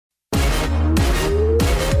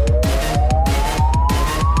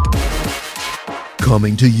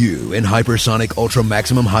Coming to you in hypersonic ultra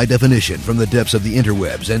maximum high definition from the depths of the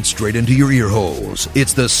interwebs and straight into your ear holes.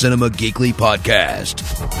 It's the Cinema Geekly Podcast.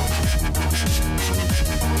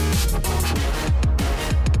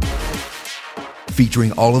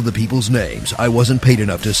 Featuring all of the people's names I wasn't paid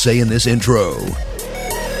enough to say in this intro.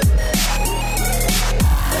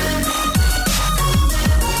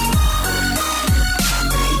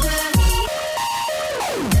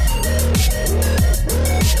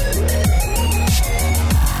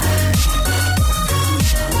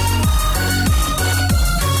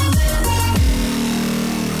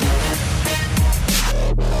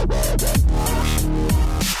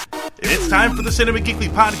 Time for the Cinema Geekly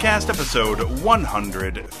Podcast, episode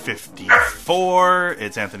 154.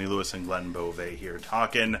 It's Anthony Lewis and Glenn Beauvais here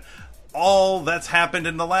talking all that's happened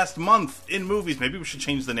in the last month in movies. Maybe we should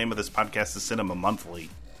change the name of this podcast to Cinema Monthly.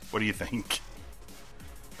 What do you think?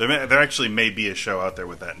 There actually may be a show out there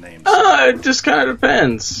with that name. So. It just kind of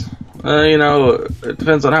depends. It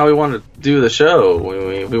depends on how we want to do the show.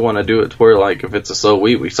 We want to do it to where, like, if it's a slow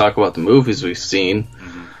week, we talk about the movies we've seen.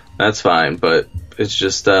 Mm-hmm. That's fine, but it's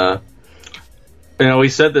just... we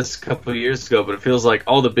said this a couple of years ago, but it feels like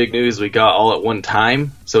all the big news we got all at one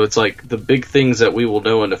time. So it's like the big things that we will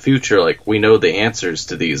know in the future, like we know the answers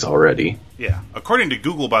to these already. Yeah. According to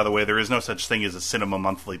Google, by the way, there is no such thing as a Cinema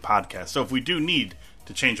Monthly podcast. So if we do need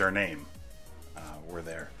to change our name, we're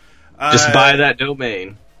there. Just buy that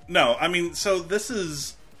domain. No, I mean, so this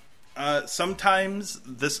is... sometimes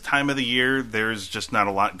this time of the year, there's just not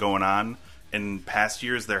a lot going on. In past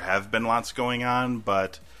years, there have been lots going on,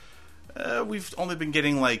 but... we've only been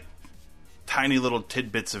getting like tiny little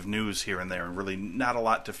tidbits of news here and there, and really not a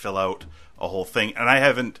lot to fill out a whole thing. And I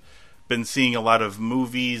haven't been seeing a lot of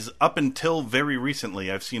movies up until very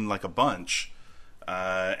recently. I've seen like a bunch,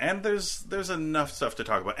 and there's enough stuff to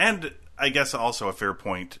talk about. And I guess also a fair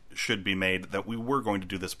point should be made that we were going to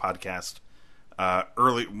do this podcast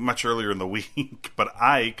much earlier in the week, but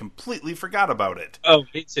I completely forgot about it. Oh,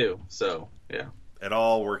 me too. So yeah, it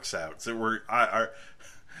all works out. So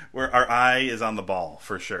our eye is on the ball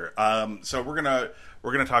for sure. So we're gonna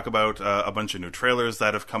talk about a bunch of new trailers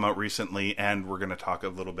that have come out recently, and we're gonna talk a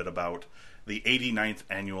little bit about the 89th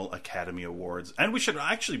Annual Academy Awards. And we should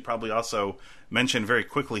actually probably also mention very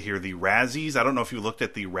quickly here the Razzies. I don't know if you looked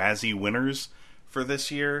at the Razzie winners for this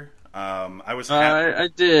year. I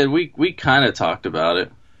did. We kind of talked about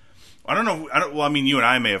it. I don't know. Well, I mean, you and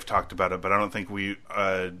I may have talked about it, but I don't think we.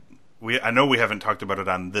 I know we haven't talked about it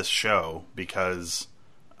on this show because.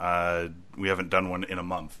 We haven't done one in a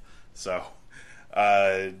month. So,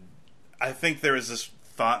 I think there is this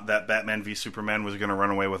thought that Batman v Superman was going to run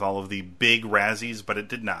away with all of the big Razzies, but it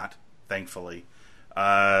did not, thankfully.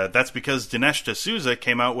 That's because Dinesh D'Souza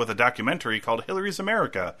came out with a documentary called Hillary's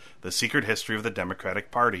America, The Secret History of the Democratic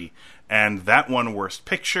Party. And that won Worst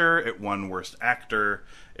Picture, it won Worst Actor,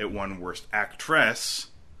 it won Worst Actress.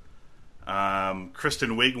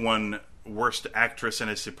 Kristen Wiig won Worst Actress in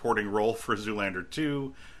a Supporting Role for Zoolander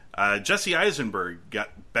 2. Jesse Eisenberg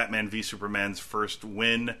got Batman v Superman's first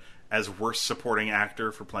win as Worst Supporting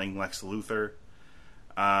Actor for playing Lex Luthor.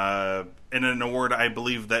 In an award I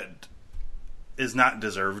believe that is not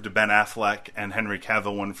deserved, Ben Affleck and Henry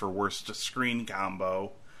Cavill won for Worst Screen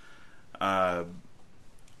Combo. I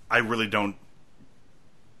really don't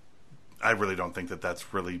think that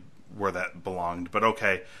that's really where that belonged, but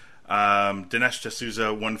okay. Dinesh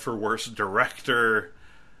D'Souza won for Worst Director.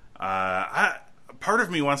 Part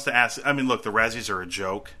of me wants to ask, I mean, look, the Razzies are a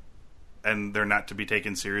joke, and they're not to be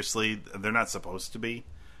taken seriously. They're not supposed to be.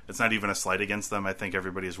 It's not even a slight against them. I think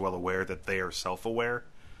everybody is well aware that they are self-aware.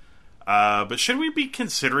 But should we be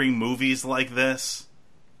considering movies like this?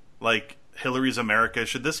 Like Hillary's America?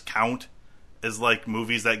 Should this count as, like,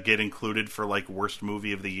 movies that get included for, like, Worst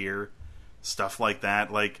Movie of the Year? Stuff like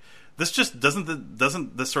that? Like... This just doesn't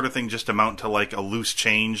this sort of thing just amount to like a loose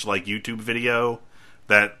change like YouTube video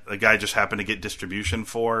that a guy just happened to get distribution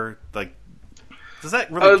for? Like, does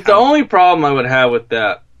that really count? The only problem I would have with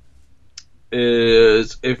that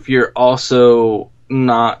is if you're also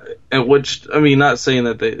not, which I mean, not saying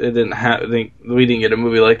that they didn't have. I think we didn't get a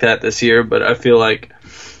movie like that this year, but I feel like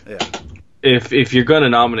if you're going to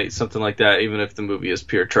nominate something like that, even if the movie is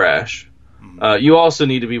pure trash. You also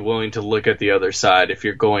need to be willing to look at the other side if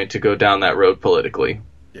you're going to go down that road politically.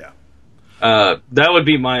 Yeah. That would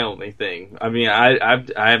be my only thing. I mean, I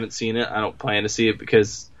haven't seen it. I don't plan to see it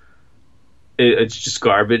because it's just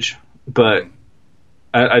garbage. But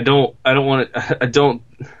I don't want to. I don't.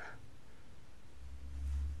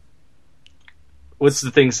 What's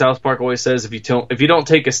the thing South Park always says? If you don't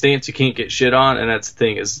take a stance, you can't get shit on. And that's the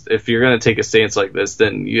thing is, if you're gonna take a stance like this,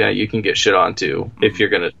 then yeah, you can get shit on too. If you're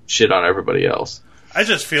gonna shit on everybody else. I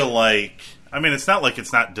just feel like, I mean, it's not like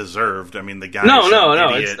it's not deserved. I mean, the guy No, is no, an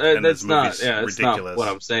no. idiot, and That's this not. movie's Yeah, it's ridiculous. not what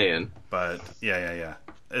I'm saying. But yeah.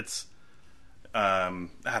 It's I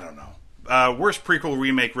don't know. Worst prequel,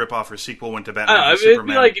 remake, ripoff, or sequel went to Batman v It'd Superman.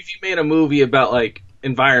 be like if you made a movie about like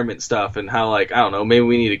environment stuff and how like I don't know, maybe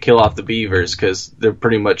we need to kill off the beavers because they're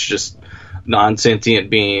pretty much just non-sentient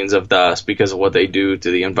beings of dust because of what they do to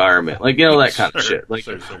the environment, like that kind of shit. Like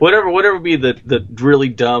sure. whatever would be the really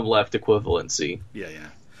dumb left equivalency. Yeah.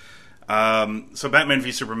 So Batman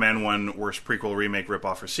v Superman won worst prequel, remake,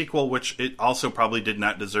 ripoff, or sequel, which it also probably did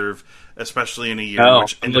not deserve, especially in a year in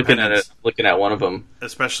which I'm looking at one of them.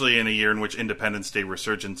 Especially in a year in which Independence Day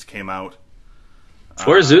Resurgence came out.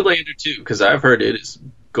 Or Zoolander 2, because I've heard it is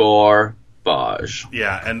garbage.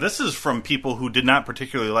 Yeah, and this is from people who did not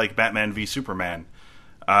particularly like Batman v Superman.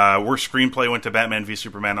 Worst screenplay went to Batman v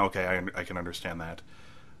Superman. Okay, I can understand that.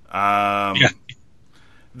 Yeah.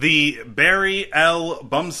 The Barry L.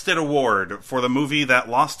 Bumstead Award for the movie that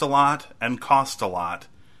lost a lot and cost a lot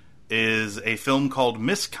is a film called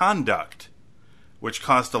Misconduct, which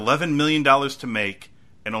cost $11 million to make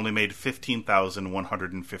and only made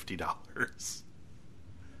 $15,150.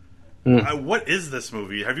 What is this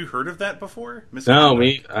movie? Have you heard of that before? No,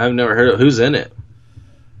 I've never heard of it. Who's in it?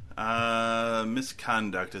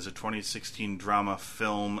 Misconduct is a 2016 drama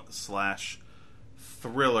film /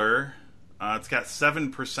 thriller. It's got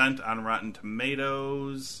 7% on Rotten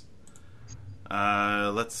Tomatoes.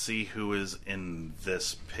 Let's see who is in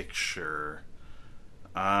this picture.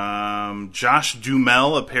 Josh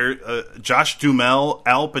Duhamel, Al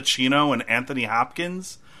Pacino, and Anthony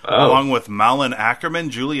Hopkins, along with Malin Ackerman,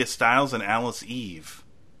 Julia Stiles, and Alice Eve.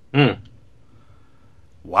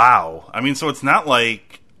 Wow. I mean, so it's not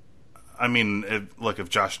like... I mean, if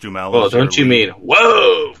Josh Duhamel... Well, don't you mean...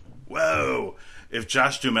 Whoa! If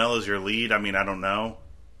Josh Duhamel is your lead, I mean, I don't know.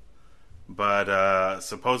 But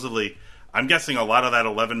supposedly, I'm guessing a lot of that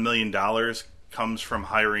 $11 million comes from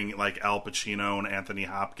hiring like Al Pacino and Anthony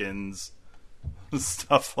Hopkins,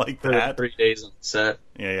 stuff like that. 3 days on set.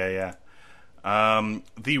 Yeah.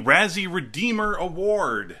 The Razzie Redeemer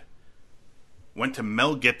Award went to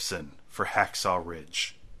Mel Gibson for Hacksaw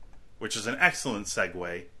Ridge, which is an excellent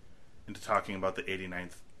segue into talking about the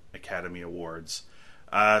 89th Academy Awards.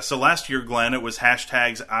 So last year, Glenn, it was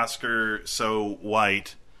hashtags Oscar so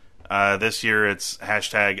white. This year, it's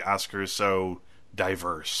hashtag Oscar so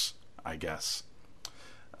diverse, I guess.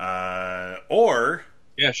 Or...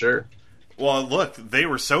 Yeah, sure. Well, look, they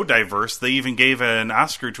were so diverse, they even gave an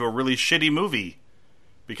Oscar to a really shitty movie.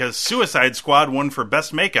 Because Suicide Squad won for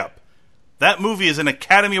Best Makeup. That movie is an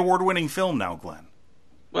Academy Award-winning film now, Glenn.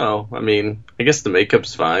 Well, I mean, I guess the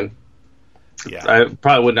makeup's fine. Yeah. I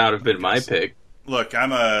probably would not have been my pick. Look,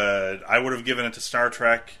 I would have given it to Star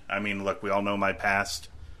Trek. I mean, look, we all know my past,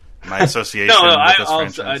 my association with this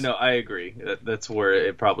franchise. I agree. That's where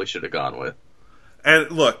it probably should have gone with. And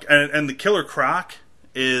look, and the Killer Croc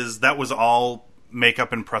that was all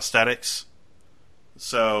makeup and prosthetics.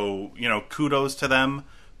 So, kudos to them.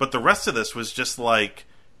 But the rest of this was just like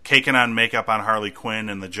caking on makeup on Harley Quinn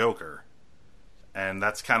and the Joker. And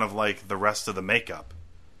that's kind of like the rest of the makeup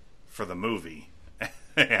for the movie.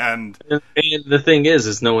 And the thing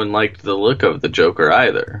is no one liked the look of the Joker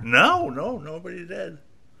either. No, nobody did.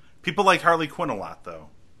 People liked Harley Quinn a lot, though.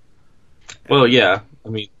 Well, yeah. I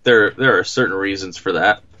mean, there are certain reasons for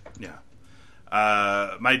that. Yeah.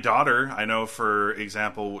 My daughter, I know, for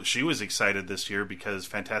example, she was excited this year because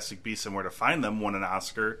Fantastic Beasts and Where to Find Them won an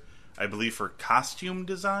Oscar, I believe, for costume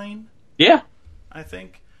design. Yeah. I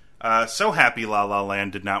think. So happy La La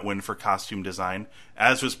Land did not win for costume design.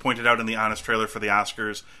 As was pointed out in the Honest trailer for the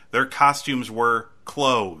Oscars, their costumes were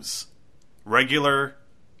clothes. Regular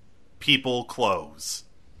people clothes.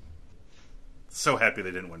 So happy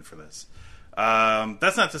they didn't win for this.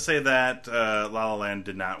 That's not to say that La La Land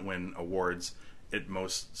did not win awards. It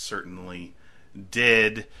most certainly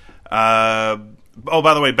did. By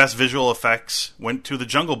the way, Best Visual Effects went to The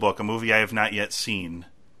Jungle Book, a movie I have not yet seen.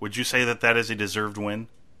 Would you say that is a deserved win?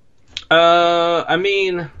 I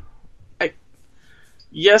mean,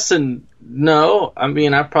 yes and no. I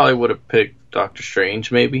mean, I probably would have picked Doctor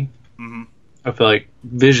Strange, maybe. Mm-hmm. I feel like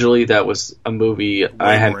visually that was a movie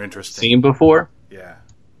I hadn't seen before. Yeah,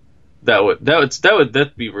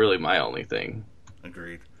 that'd be really my only thing.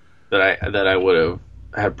 Agreed. That I would have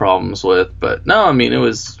had problems with, but no, I mean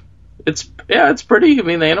it's pretty. I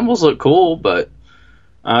mean the animals look cool, but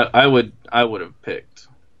I would have picked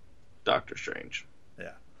Doctor Strange.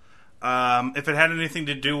 If it had anything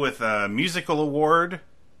to do with a musical award,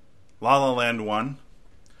 La La Land won.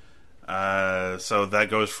 So that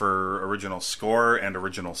goes for original score and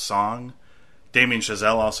original song. Damien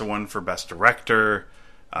Chazelle also won for Best Director.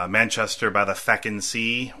 Manchester by the Feckin'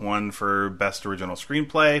 Sea won for Best Original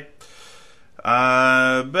Screenplay.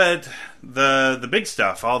 But the big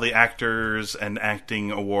stuff, all the actors and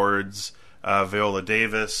acting awards, Viola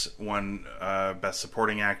Davis won Best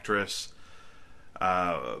Supporting Actress.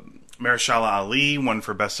 Mahershala Ali won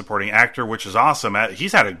for Best Supporting Actor, which is awesome.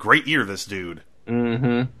 He's had a great year, this dude.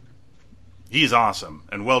 Mm-hmm. He's awesome.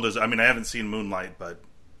 And well-deserved. I mean, I haven't seen Moonlight, but,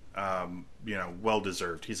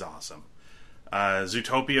 well-deserved. He's awesome.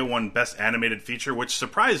 Zootopia won Best Animated Feature, which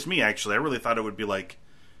surprised me, actually. I really thought it would be like...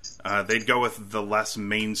 they'd go with the less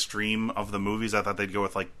mainstream of the movies. I thought they'd go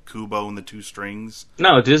with, like, Kubo and the Two Strings.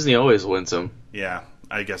 No, Disney always wins them. Yeah,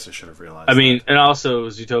 I guess I should have realized I mean, and also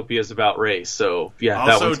Zootopia is about race, so, yeah,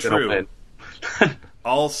 also that one's true. gonna win.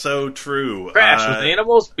 Also true. Crash with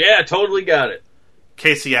animals? Yeah, totally got it.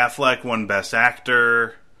 Casey Affleck won Best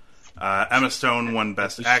Actor. Emma Stone won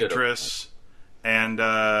Best Actress. And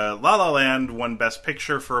La La Land won Best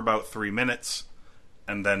Picture for about 3 minutes.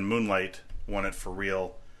 And then Moonlight won it for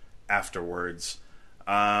real afterwards.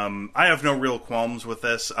 I have no real qualms with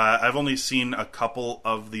this. I've only seen a couple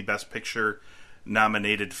of the Best Picture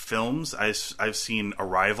nominated films. I've seen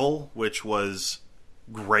Arrival, which was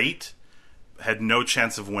great. Had no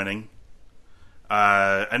chance of winning.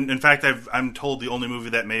 And in fact, I'm told the only movie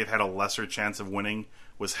that may have had a lesser chance of winning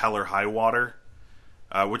was Hell or High Water,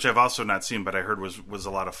 which I've also not seen, but I heard was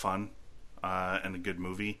a lot of fun and a good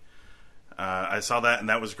movie. I saw that, and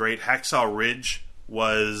that was great. Hacksaw Ridge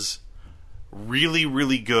was really,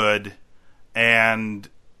 really good, and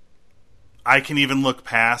I can even look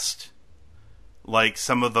past like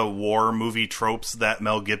some of the war movie tropes that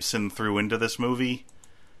Mel Gibson threw into this movie,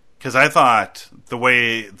 because I thought the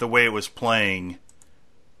way it was playing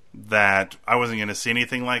that I wasn't going to see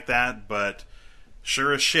anything like that, but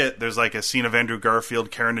sure as shit, there's like a scene of Andrew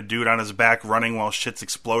Garfield carrying a dude on his back running while shit's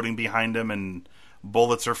exploding behind him and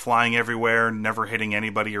bullets are flying everywhere, never hitting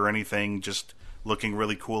anybody or anything, just looking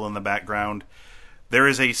really cool in the background. There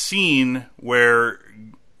is a scene where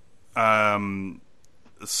I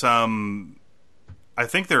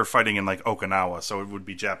think they're fighting in like Okinawa, so it would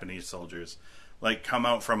be Japanese soldiers, like come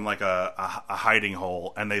out from like a hiding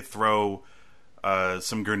hole and they throw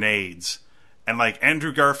some grenades. And like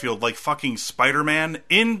Andrew Garfield, like fucking Spider-Man,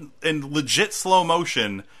 in legit slow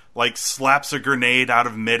motion, like slaps a grenade out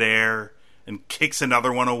of midair and kicks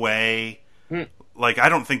another one away. Like, I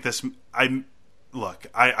don't think this... I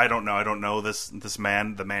don't know. I don't know this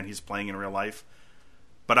man, the man he's playing in real life.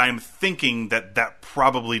 But I'm thinking that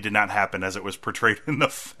probably did not happen as it was portrayed in the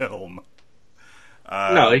film.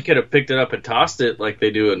 No, he could have picked it up and tossed it like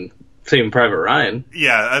they do in Saving Private Ryan.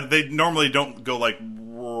 Yeah, they normally don't go like...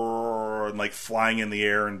 and like flying in the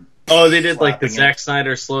air and... Oh, they did like the Zack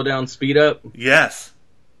Snyder slow down, speed up? Yes.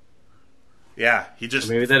 Yeah, he just...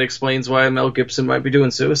 Maybe that explains why Mel Gibson might be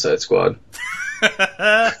doing Suicide Squad.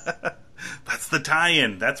 That's the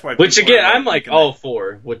tie-in. That's why... Which, again, I'm like all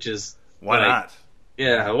for, which is... Why not?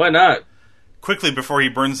 Yeah, why not? Quickly, before he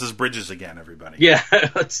burns his bridges again, everybody. Yeah,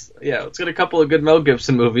 let's get a couple of good Mel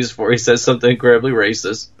Gibson movies before he says something incredibly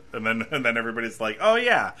racist. And then everybody's like, oh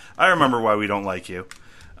yeah, I remember why we don't like you.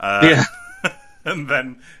 Yeah. and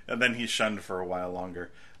then he's shunned for a while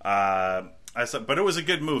longer. But it was a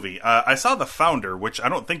good movie. I saw The Founder, which I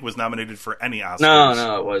don't think was nominated for any Oscars.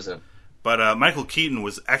 No, it wasn't. But Michael Keaton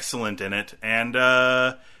was excellent in it, and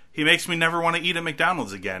he makes me never want to eat at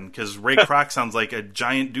McDonald's again, because Ray Kroc sounds like a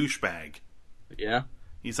giant douchebag. Yeah?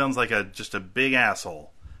 He sounds like just a big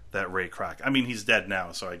asshole, that Ray Kroc. I mean, he's dead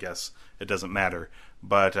now, so I guess it doesn't matter.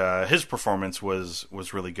 But his performance was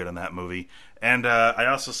really good in that movie. And I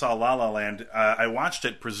also saw La La Land. I watched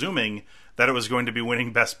it presuming that it was going to be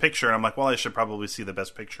winning Best Picture. And I'm like, well, I should probably see the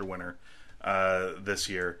Best Picture winner this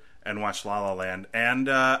year and watch La La Land. And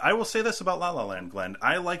I will say this about La La Land, Glenn.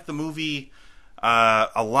 I like the movie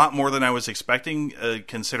a lot more than I was expecting,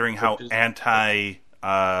 considering how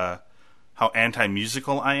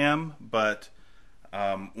anti-musical I am. But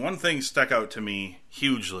one thing stuck out to me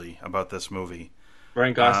hugely about this movie.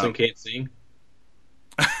 Ryan Gosling can't sing.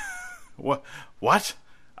 What?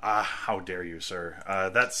 How dare you, sir?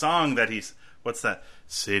 That song that what's that?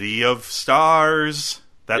 City of Stars.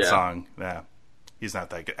 That song. Yeah. He's not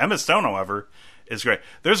that good. Emma Stone, however, is great.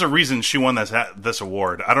 There's a reason she won this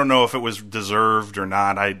award. I don't know if it was deserved or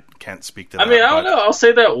not. I can't speak to that. I mean, I don't know. I'll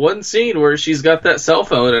say that one scene where she's got that cell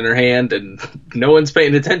phone in her hand and no one's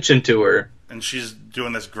paying attention to her. And she's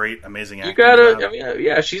doing this great, amazing acting job. I mean,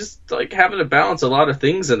 yeah, she's like having to balance a lot of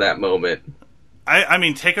things in that moment. I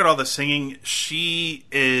mean, take out all the singing. She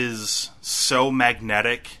is so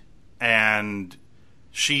magnetic, and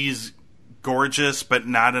she's gorgeous, but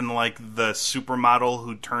not in like the supermodel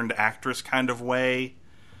who turned actress kind of way.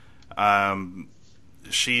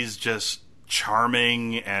 She's just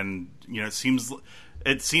charming, and you know,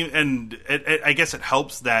 I guess it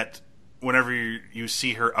helps that whenever you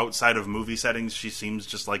see her outside of movie settings, she seems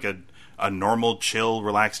just like a normal, chill,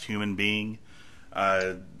 relaxed human being.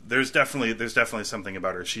 There's definitely something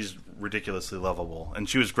about her. She's ridiculously lovable, and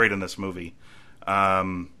she was great in this movie.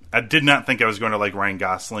 I did not think I was going to like Ryan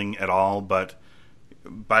Gosling at all, but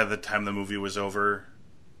by the time the movie was over,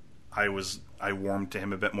 I warmed to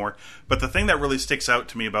him a bit more. But the thing that really sticks out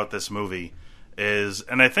to me about this movie is,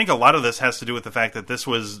 and I think a lot of this has to do with the fact that this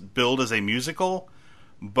was billed as a musical,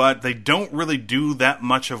 but they don't really do that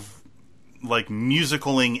much of like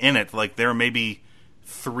musicaling in it. Like there may be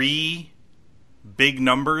 3 big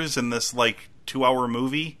numbers in this like 2-hour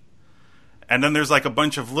movie. And then there's like a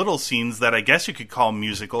bunch of little scenes that I guess you could call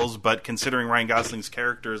musicals, but considering Ryan Gosling's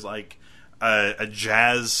character is like a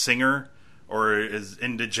jazz singer or is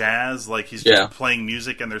into jazz, like he's just playing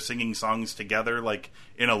music and they're singing songs together like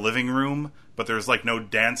in a living room, but there's like no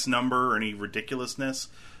dance number or any ridiculousness.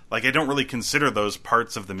 Like I don't really consider those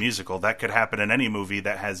parts of the musical. That could happen in any movie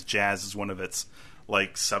that has jazz as one of its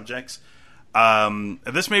like subjects.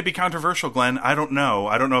 This may be controversial, Glenn. I don't know.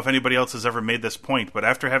 I don't know if anybody else has ever made this point, but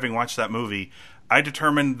after having watched that movie, I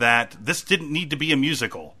determined that this didn't need to be a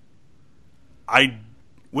musical.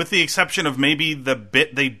 With the exception of maybe the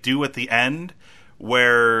bit they do at the end,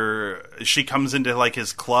 where she comes into like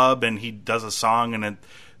his club and he does a song, and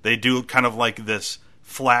they do kind of like this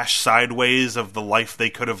flash sideways of the life they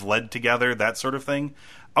could have led together, that sort of thing.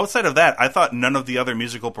 Outside of that, I thought none of the other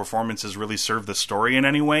musical performances really served the story in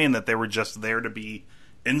any way, and that they were just there to be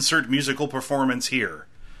insert musical performance here.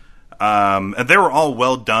 And they were all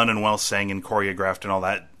well done and well sang and choreographed and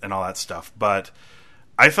all that stuff. But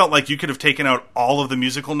I felt like you could have taken out all of the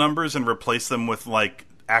musical numbers and replaced them with like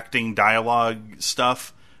acting dialogue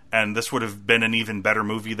stuff, and this would have been an even better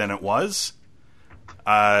movie than it was.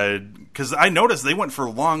 Because I noticed they went for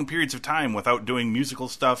long periods of time without doing musical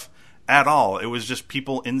stuff at all. It was just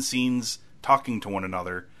people in scenes talking to one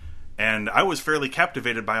another, and I was fairly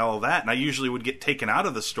captivated by all of that, and I usually would get taken out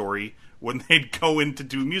of the story when they'd go in to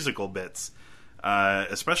do musical bits,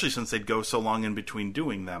 especially since they'd go so long in between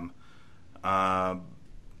doing them.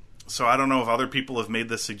 So I don't know if other people have made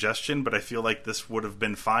this suggestion, but I feel like this would have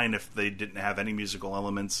been fine if they didn't have any musical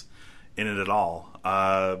elements in it at all.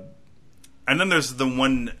 And then there's the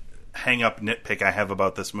one hang-up nitpick I have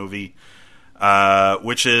about this movie,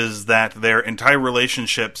 which is that their entire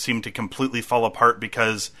relationship seemed to completely fall apart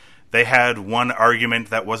because they had one argument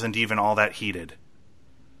that wasn't even all that heated.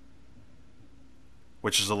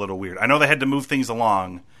 Which is a little weird. I know they had to move things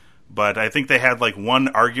along, but I think they had like one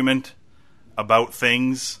argument about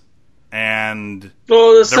things, and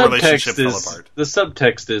the relationship fell apart. The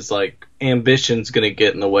subtext is like, ambition's going to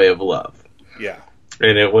get in the way of love. Yeah.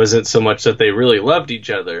 And it wasn't so much that they really loved each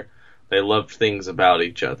other, they loved things about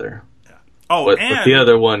each other. Yeah. Oh, what the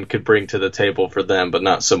other one could bring to the table for them, but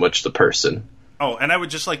not so much the person. Oh, and I would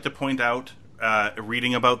just like to point out,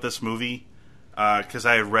 reading about this movie, because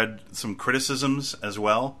I had read some criticisms as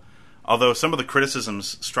well, although some of the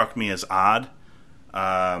criticisms struck me as odd.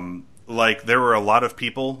 Like, there were a lot of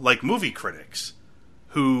people, like movie critics,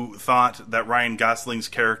 who thought that Ryan Gosling's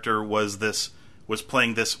character was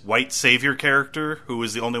playing this white savior character who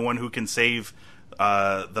is the only one who can save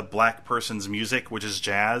the black person's music, which is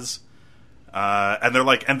jazz. And they're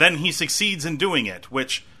like, and then he succeeds in doing it,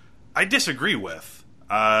 which I disagree with.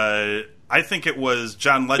 I think it was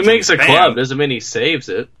John Legend's He makes a band. club, doesn't mean he saves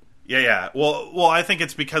it. Yeah. Well, I think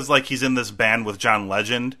it's because like he's in this band with John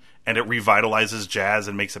Legend, and it revitalizes jazz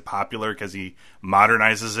and makes it popular because he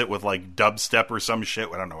modernizes it with like dubstep or some shit.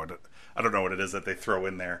 I don't know what it is that they throw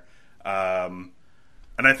in there. And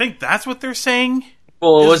I think that's what they're saying.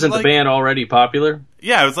 Well, wasn't the band already popular?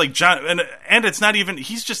 Yeah, it was like John, and it's not even.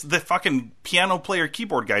 He's just the fucking piano player,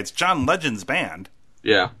 keyboard guy. It's John Legend's band.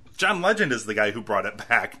 Yeah. John Legend is the guy who brought it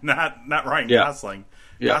back, not Ryan Gosling.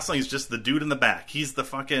 Yeah. Gosling's just the dude in the back. He's the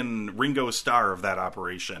fucking Ringo Starr of that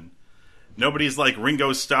operation. Nobody's like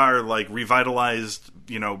Ringo Starr, like revitalized,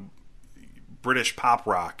 British pop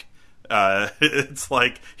rock. It's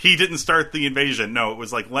like he didn't start the invasion. No, it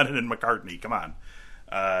was like Lennon and McCartney. Come on.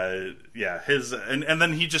 And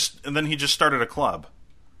then he just started a club.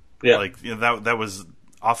 Yeah. Like that was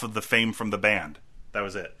off of the fame from the band. That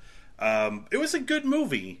was it. It was a good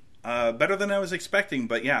movie. Better than I was expecting,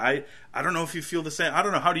 but yeah, I don't know if you feel the same. I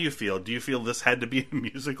don't know. How do you feel? Do you feel this had to be a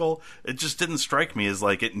musical? It just didn't strike me as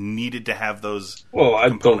like it needed to have those. Well, I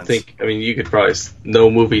don't think. I mean, you could probably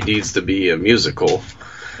no movie needs to be a musical.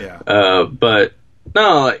 Yeah. But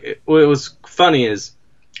No, what was funny is,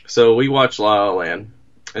 so we watched La La Land,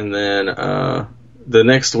 and then the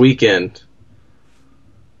next weekend,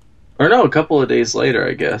 or no, a couple of days later,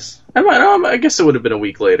 I guess. I guess it would have been a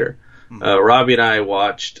week later. Robbie and I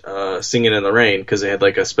watched Singing in the Rain because they had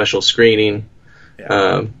like a special screening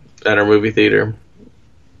at our movie theater,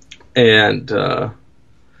 and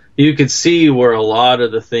you could see where a lot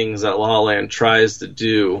of the things that La La Land tries to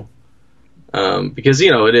do. Because,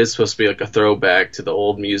 it is supposed to be like a throwback to the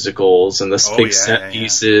old musicals and the big set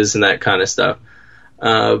pieces and that kind of stuff.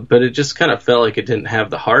 But it just kind of felt like it didn't have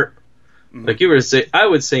the heart. Like you were to say, I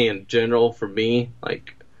would say in general, for me,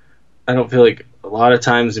 like, I don't feel like a lot of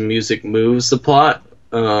times the music moves the plot.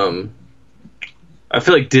 I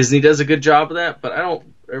feel like Disney does a good job of that, but I don't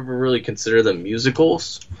ever really consider them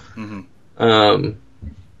musicals. And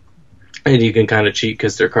you can kind of cheat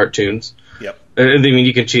because they're cartoons. Yep. I mean,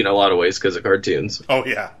 you can cheat in a lot of ways because of cartoons. Oh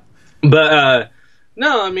yeah. But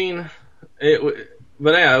no, I mean, it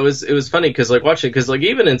was funny because like watching because like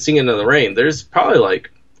even in Singing in the Rain, there's probably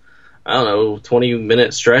like I don't know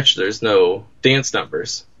 20-minute stretch. There's no dance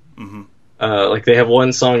numbers. Like they have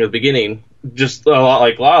one song at the beginning, just a lot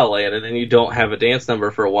like La La Land, and then you don't have a dance number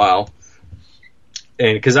for a while.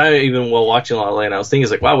 And because while watching La La Land, I was thinking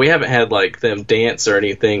like, wow, we haven't had like them dance or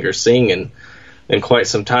anything or sing in quite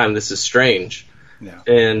some time. This is strange. Yeah.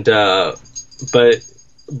 And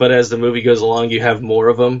but as the movie goes along, you have more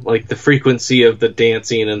of them. Like the frequency of the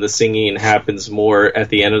dancing and the singing happens more at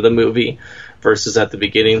the end of the movie versus at the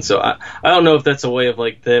beginning. So I don't know if that's a way of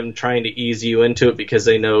like them trying to ease you into it because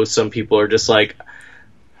they know some people are just like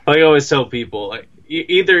I always tell people like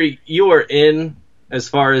either you are in as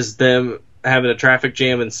far as them having a traffic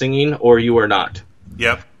jam and singing, or you are not.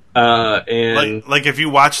 Yep. And like if you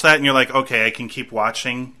watch that and you're like, okay, I can keep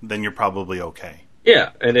watching, then you're probably okay.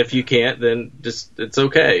 Yeah, and if you can't, then just it's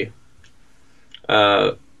okay.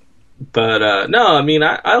 But no, I mean,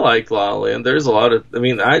 I liked La La Land. There's a lot of, I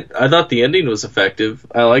mean, I thought the ending was effective.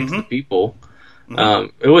 I liked the people.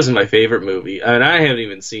 It wasn't my favorite movie, and I haven't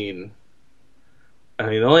even seen. I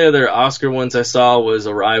mean, the only other Oscar ones I saw was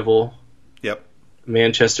Arrival. Yep.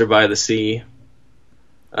 Manchester by the Sea.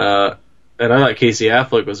 And I thought Casey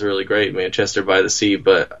Affleck was really great, Manchester by the Sea,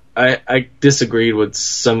 but I disagreed with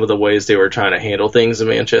some of the ways they were trying to handle things in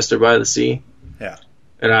Manchester by the Sea. Yeah.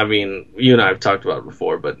 And I mean, you and I have talked about it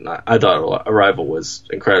before, but I thought Arrival was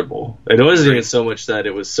incredible. And it wasn't even so much that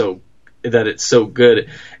it's so good.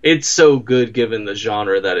 It's so good given the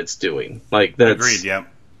genre that it's doing. Like that's agreed, yeah.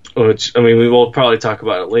 Which, I mean, we will probably talk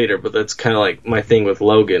about it later, but that's kind of like my thing with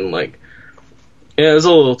Logan, like, yeah, it was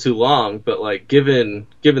a little too long, but like given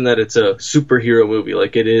that it's a superhero movie,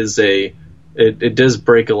 like it does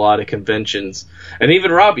break a lot of conventions. And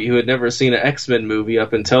even Robbie, who had never seen an X-Men movie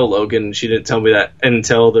up until Logan, she didn't tell me that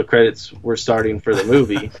until the credits were starting for the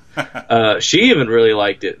movie. She even really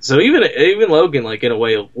liked it. So even Logan, like in a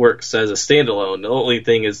way, works as a standalone. The only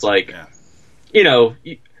thing is like,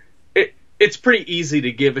 it's pretty easy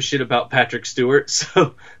to give a shit about Patrick Stewart.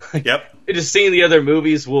 So like, yep, just seeing the other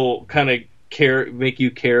movies will kind of make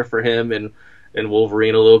you care for him and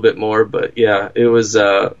Wolverine a little bit more. But yeah, it was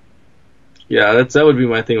that would be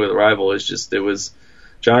my thing with Arrival, is just it was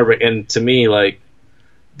genre. And to me, like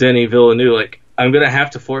Denis Villeneuve, like I'm gonna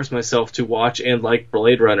have to force myself to watch and like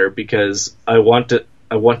Blade Runner because I want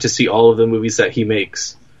to see all of the movies that he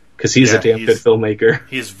makes, because he's a damn good filmmaker.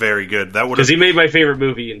 He's very good. That would because he made my favorite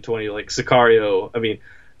movie in 20 like Sicario. I mean,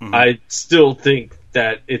 I still think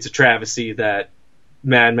that it's a travesty that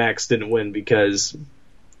Mad Max didn't win, because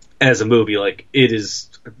as a movie, like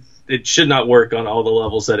it should not work on all the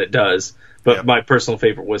levels that it does. But my personal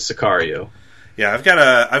favorite was Sicario. Yeah, I've got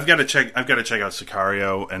to check out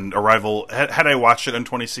Sicario, and Arrival. Had I watched it in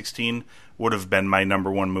 2016, would have been my number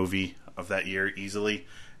one movie of that year easily.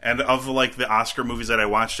 And of like the Oscar movies that I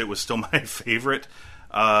watched, it was still my favorite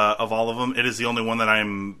of all of them. It is the only one that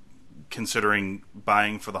I'm considering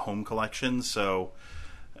buying for the home collection. So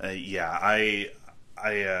I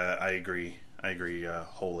agree. I agree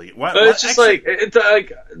wholly. It's just actually, it's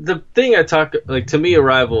like the thing I talk like to me.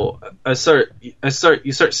 Arrival. You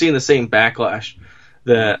start seeing the same backlash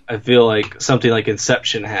that I feel like something like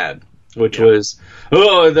Inception had, which was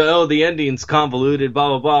the ending's convoluted. Blah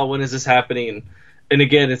blah blah. When is this happening? And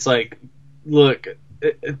again, it's like, look,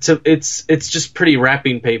 it's just pretty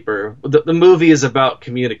wrapping paper. The movie is about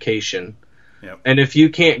communication, and if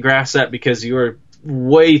you can't grasp that because you're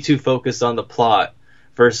way too focused on the plot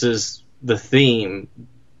versus the theme,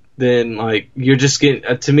 then like you're just getting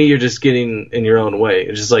in your own way.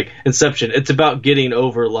 It's just like Inception. It's about getting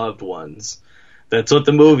over loved ones. That's what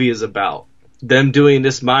the movie is about. Them doing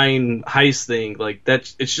this mind heist thing, like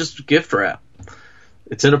that. It's just gift wrap.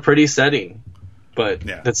 It's in a pretty setting, but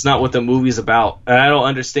that's not what the movie's about. And I don't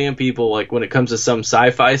understand people, like, when it comes to some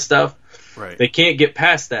sci-fi stuff, Right. they can't get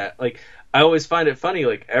past that. Like, I always find it funny,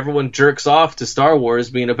 like, everyone jerks off to Star Wars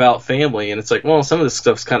being about family, and it's like, well, some of this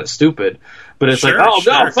stuff's kind of stupid, but it's like, no,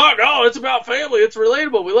 fuck, it's about family, it's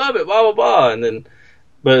relatable, we love it, blah, blah, blah, and then,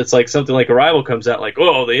 but it's like something like Arrival comes out, like,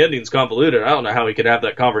 oh, the ending's convoluted, I don't know how we could have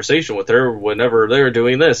that conversation with her whenever they were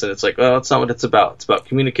doing this, and it's like, well, that's not what it's about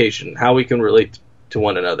communication, how we can relate to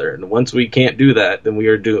one another, and once we can't do that, then we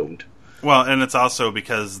are doomed. Well, and it's also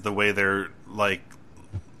because the way their, like,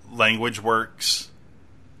 language works,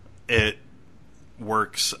 it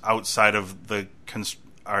works outside of the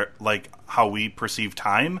like how we perceive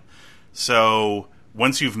time. So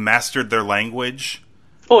once you've mastered their language,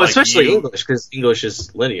 especially English, because English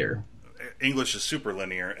is linear. English is super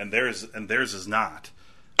linear, and theirs is not.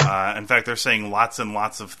 In fact, they're saying lots and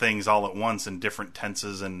lots of things all at once in different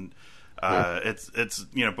tenses, and it's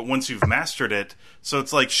But once you've mastered it, so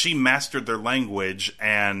it's like she mastered their language,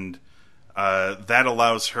 and that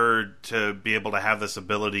allows her to be able to have this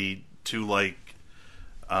ability to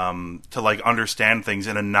understand things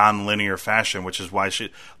in a non-linear fashion, which is why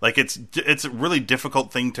it's a really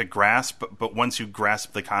difficult thing to grasp, but once you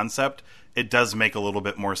grasp the concept, it does make a little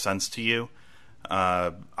bit more sense to you.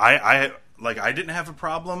 I didn't have a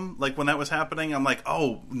problem when that was happening. I'm like,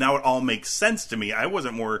 oh, now it all makes sense to me. I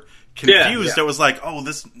wasn't more confused. It was like, oh,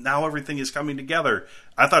 now everything is coming together.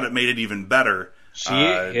 I thought it made it even better.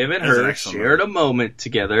 Him and her shared a moment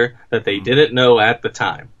together that they didn't know at the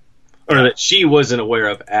time. Or that she wasn't aware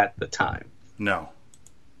of at the time. No.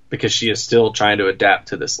 Because she is still trying to adapt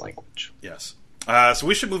to this language. Yes. So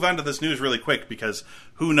we should move on to this news really quick, because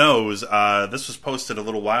who knows, this was posted a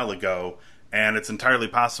little while ago, and it's entirely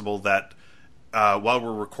possible that while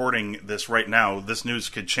we're recording this right now, this news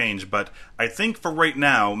could change. But I think for right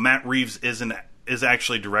now, Matt Reeves is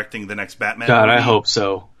actually directing the next Batman movie. I hope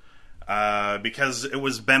so. Because it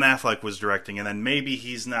was Ben Affleck was directing, and then maybe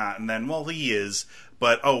he's not, and then, well, he is,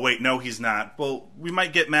 but, oh, wait, no, he's not. Well, we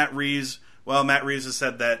might get Matt Reeves. Well, Matt Reeves has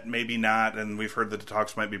said that maybe not, and we've heard that the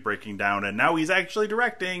talks might be breaking down, and now he's actually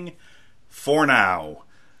directing for now.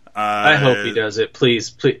 I hope he does it.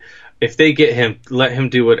 Please. If they get him, let him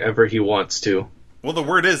do whatever he wants to. Well, the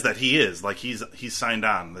word is that he is. He's signed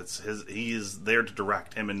on. He is there to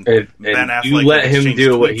direct him, and Ben Affleck. You let him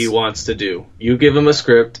do what he wants to do. You give him a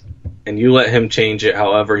script, and you let him change it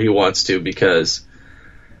however he wants to, because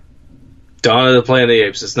Dawn of the Planet of the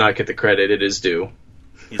Apes does not get the credit it is due.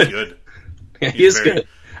 He's good. He is good.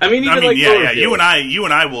 You and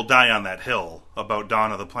I will die on that hill about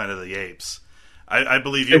Dawn of the Planet of the Apes. I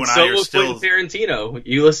believe you and I are still. Quentin Tarantino.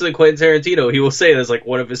 You listen to Quentin Tarantino, he will say that's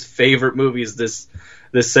one of his favorite movies this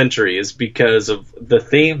century, is because of the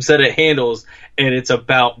themes that it handles, and it's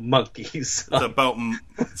about monkeys. It's about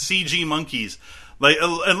CG monkeys.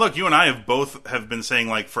 And look, you and I have been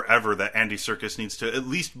saying forever that Andy Serkis needs to at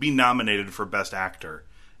least be nominated for Best Actor,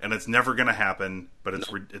 and it's never going to happen. But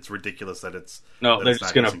it's ridiculous that it's they're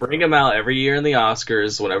just going to bring him out every year in the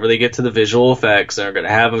Oscars whenever they get to the visual effects. They're going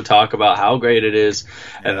to have him talk about how great it is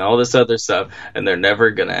and all this other stuff, and they're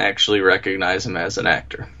never going to actually recognize him as an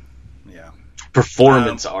actor. Yeah,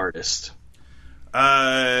 performance artist.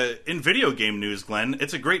 In video game news, Glenn,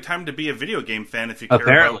 it's a great time to be a video game fan if you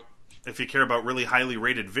care about really highly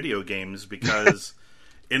rated video games, because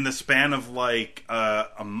in the span of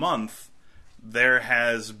a month, there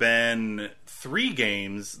has been 3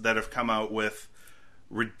 games that have come out with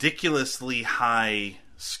ridiculously high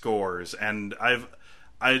scores, and I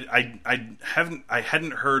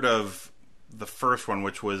hadn't heard of the first one,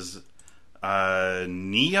 which was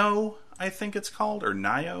Nioh, I think it's called, or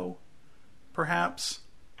Nioh, perhaps.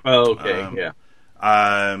 Oh, okay, yeah.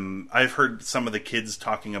 I've heard some of the kids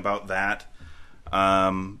talking about that.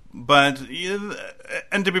 But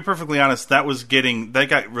and to be perfectly honest, that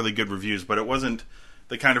got really good reviews, but it wasn't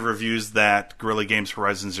the kind of reviews that Guerrilla Games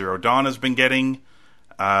Horizon Zero Dawn has been getting,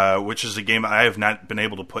 which is a game I have not been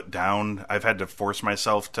able to put down. I've had to force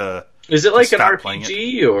myself to. Is it like an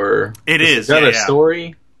RPG, or it is? Is that a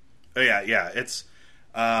story? Oh, yeah. It's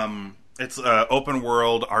open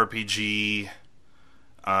world RPG.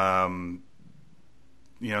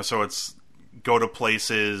 So it's go to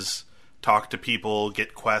places, talk to people,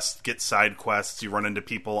 get quests, get side quests. You run into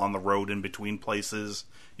people on the road in between places.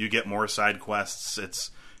 You get more side quests.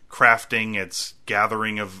 It's crafting. It's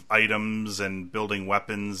gathering of items and building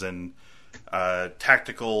weapons and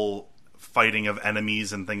tactical fighting of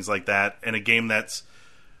enemies and things like that. In a game that's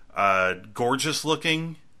gorgeous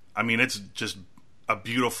looking. I mean, it's just a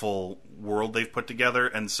beautiful world they've put together.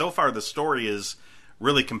 And so far, the story is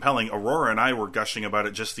really compelling. Aurora and I were gushing about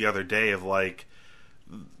it just the other day of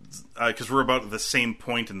because we're about at the same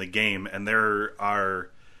point in the game, and there are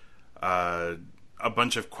a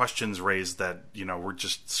bunch of questions raised that we're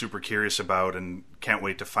just super curious about and can't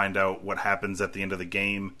wait to find out what happens at the end of the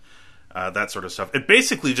game. That sort of stuff. It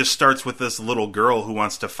basically just starts with this little girl who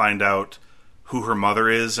wants to find out who her mother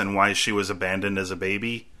is and why she was abandoned as a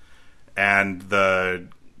baby, and the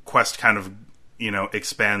quest kind of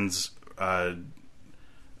expands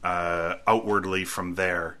outwardly from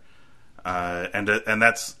there, and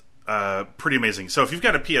that's pretty amazing. So if you've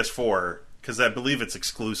got a PS4, because I believe it's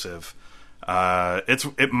exclusive,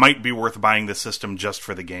 it might be worth buying the system just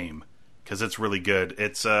for the game, because it's really good.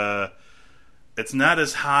 It's not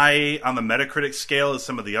as high on the Metacritic scale as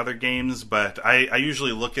some of the other games, but I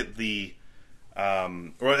usually look at the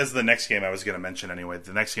or as the next game I was going to mention anyway.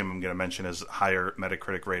 The next game I'm going to mention is higher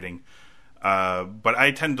Metacritic rating. But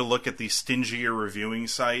I tend to look at the stingier reviewing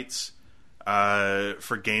sites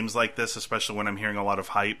for games like this, especially when I'm hearing a lot of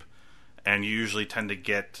hype. And you usually tend to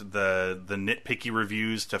get the nitpicky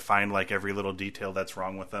reviews to find like every little detail that's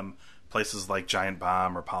wrong with them. Places like Giant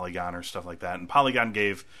Bomb or Polygon or stuff like that. And Polygon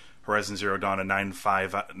gave Horizon Zero Dawn a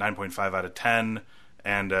 9.5 out of 10,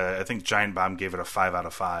 and I think Giant Bomb gave it a 5 out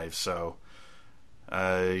of 5. So,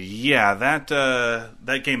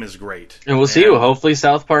 that game is great. And we'll see. Hopefully,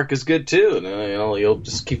 South Park is good too. You'll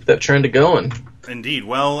just keep that trend going. Indeed.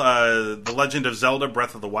 Well, The Legend of Zelda: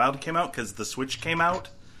 Breath of the Wild came out because the Switch came out,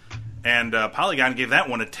 and Polygon gave that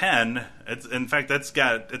one a 10. In fact, it's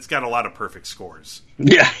got a lot of perfect scores.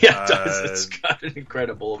 Yeah, it does. It's got an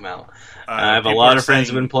incredible amount. I have a lot of friends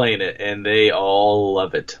who've been playing it, and they all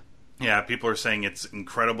love it. Yeah, people are saying it's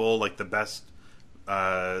incredible, like the best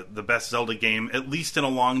Zelda game, at least in a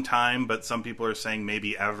long time, but some people are saying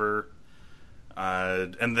maybe ever.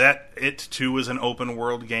 And that it too is an open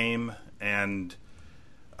world game, and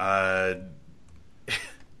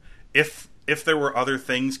if there were other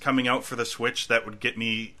things coming out for the Switch that would get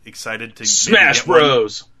me excited to Smash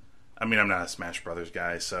Bros. I mean, I'm not a Smash Brothers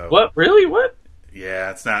guy, so what? Really? What?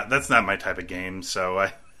 Yeah, that's not my type of game. So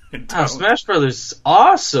I Smash Brothers is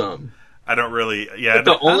awesome. I don't really. Yeah,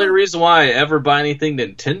 the only reason why I ever buy anything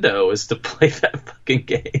Nintendo is to play that fucking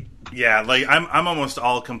game. Yeah, like I'm almost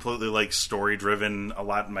all completely like story driven. A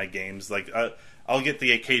lot in my games, like I'll get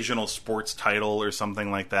the occasional sports title or something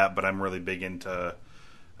like that, but I'm really big into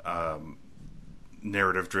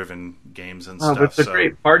narrative driven games and stuff. It's a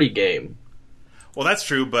great party game. Well, that's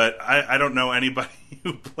true, but I don't know anybody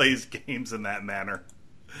who plays games in that manner.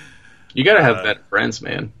 You gotta have better friends,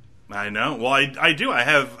 man. I know. Well, I do. I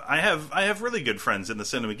have really good friends in the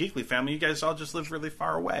Cinema Geekly family. You guys all just live really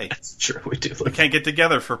far away. That's true. We do. We can't get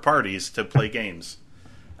together for parties to play games.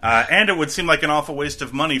 And it would seem like an awful waste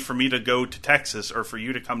of money for me to go to Texas or for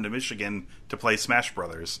you to come to Michigan to play Smash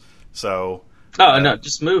Brothers. So. No,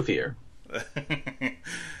 just move here.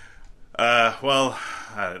 Well,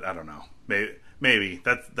 I don't know. Maybe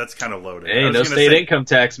that's kind of loaded. Hey, no state income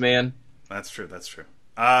tax, man. That's true. So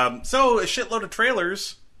a shitload of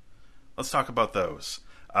trailers. Let's talk about those.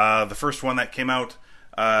 The first one that came out,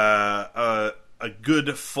 a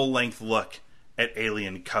good full-length look at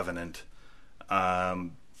Alien Covenant.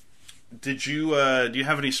 Do you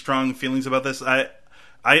have any strong feelings about this?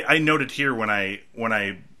 I noted here when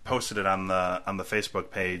I posted it on the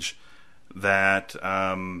Facebook page that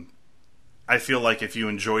I feel like if you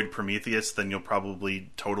enjoyed Prometheus, then you'll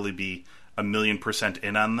probably totally be 1,000,000%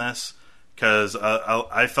 in on this. Because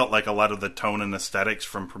I felt like a lot of the tone and aesthetics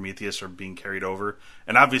from Prometheus are being carried over.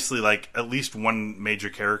 And obviously, like, at least one major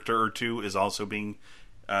character or two is also being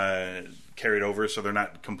carried over, so they're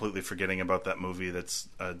not completely forgetting about that movie that's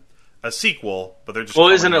a sequel, but they're just... Well,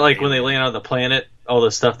 isn't it like when they land on the planet, all the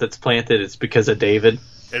stuff that's planted, it's because of David?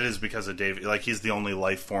 It is because of David. Like, he's the only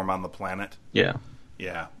life form on the planet. Yeah.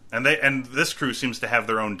 Yeah. And this crew seems to have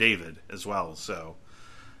their own David as well, so...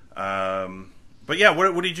 But yeah,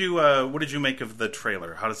 what did you make of the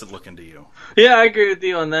trailer? How does it look into you? Yeah, I agree with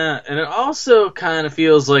you on that. And it also kind of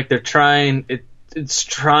feels like they're trying. It's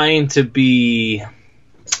trying to be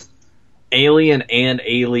Alien and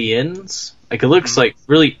Aliens. Like it looks like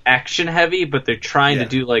really action heavy, but they're trying to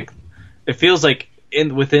do like. It feels like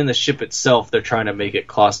within the ship itself, they're trying to make it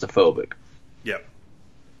claustrophobic. Yep.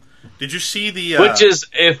 Did you see the? Which is,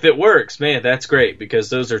 if it works, man, that's great because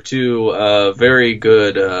those are two very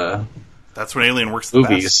good. That's when Alien works the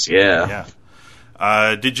movies, best. Yeah.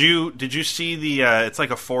 Did you see the? It's like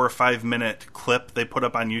a 4 or 5 minute clip they put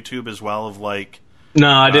up on YouTube as well of like. No,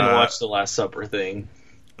 I didn't watch the Last Supper thing.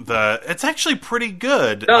 It's actually pretty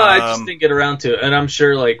good. No, I just didn't get around to it, and I'm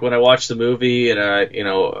sure like when I watch the movie and I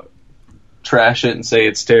trash it and say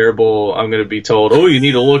it's terrible, I'm going to be told, oh, you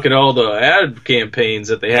need to look at all the ad campaigns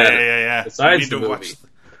that they had. Yeah. Besides the movie.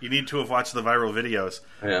 You need to have watched the viral videos.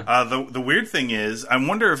 Yeah. The weird thing is, I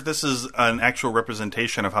wonder if this is an actual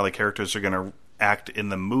representation of how the characters are going to act in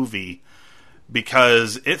the movie,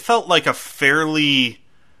 because it felt like a fairly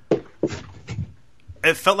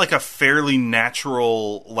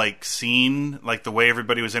natural like scene, like the way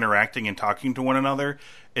everybody was interacting and talking to one another.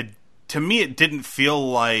 To me, it didn't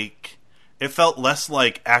feel like. It felt less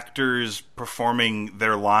like actors performing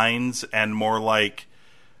their lines and more like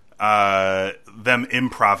them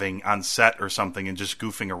improvising on set or something and just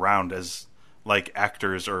goofing around as like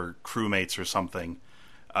actors or crewmates or something,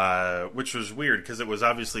 which was weird because it was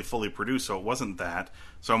obviously fully produced, so it wasn't that.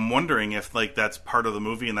 So I'm wondering if like that's part of the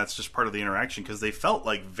movie and that's just part of the interaction, because they felt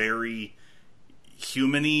like very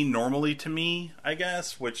human-y normally to me, I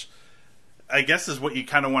guess, which I guess is what you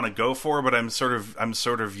kind of want to go for, but I'm sort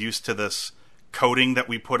of used to this coding that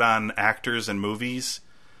we put on actors in movies.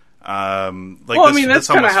 I mean, that's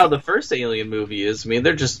kind of how the first Alien movie is. I mean,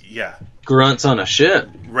 they're just grunts on a ship,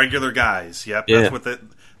 regular guys. Yep, yeah.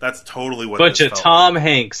 That's totally what. Bunch of Tom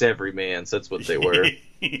Hanks everymans. That's what they were.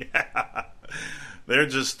 Yeah, they're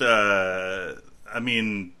just. I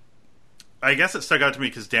mean, I guess it stuck out to me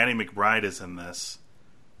because Danny McBride is in this,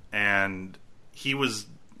 and he was.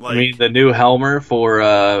 Like, I mean, the new Helmer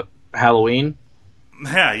for Halloween?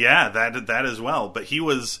 Yeah, that as well. But he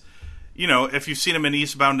was, if you've seen him in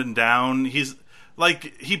Eastbound and Down, he's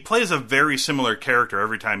like, he plays a very similar character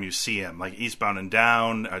every time you see him. Like Eastbound and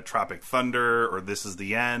Down, Tropic Thunder, or This Is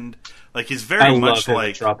the End. Like, he's very much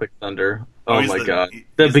like Tropic Thunder. Oh my god,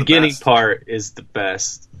 the beginning part is the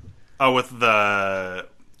best. Oh, when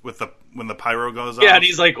the pyro goes off. Yeah, and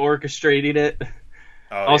he's like orchestrating it.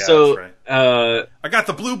 Oh, also, yeah, that's right. I got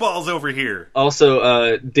the blue balls over here.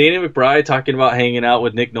 Also, Danny McBride talking about hanging out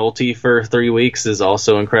with Nick Nolte for 3 weeks is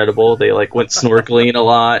also incredible. They like went snorkeling a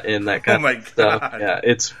lot and that kind of stuff. God. Yeah,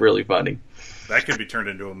 it's really funny. That could be turned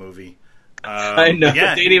into a movie. I know.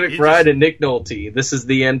 Yeah, Danny McBride and Nick Nolte. This is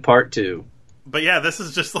the end, part 2. But yeah, this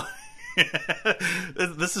is just like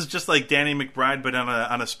Danny McBride, but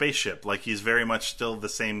on a spaceship. Like, he's very much still the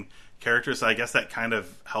same character. So I guess that kind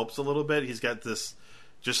of helps a little bit. He's got this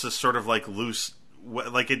sort of like loose,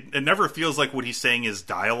 like it never feels like what he's saying is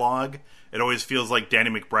dialogue. It always feels like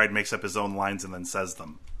Danny McBride makes up his own lines and then says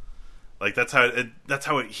them. Like that's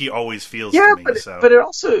how he always feels to me. But it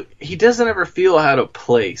also, he doesn't ever feel out of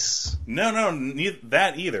place. No,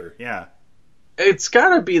 that either. Yeah, it's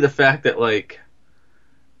got to be the fact that like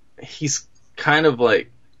he's kind of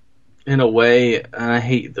like, in a way, and I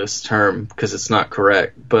hate this term because it's not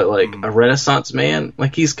correct, but like a Renaissance man.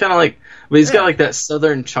 Like he's kind of like, but he's got like that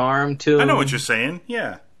Southern charm to him. I know what you're saying.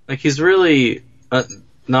 Yeah, like he's really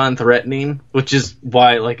non-threatening, which is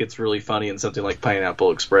why like it's really funny in something like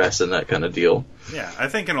Pineapple Express and that kind of deal. Yeah, I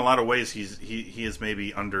think in a lot of ways he is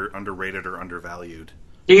maybe underrated or undervalued.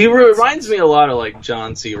 He reminds me a lot of like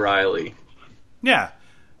John C. Reilly. Yeah.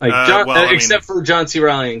 Like except for John C.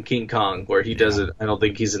 Reilly and King Kong, where he doesn't. I don't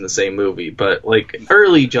think he's in the same movie, but like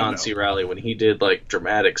early John C. Reilly when he did like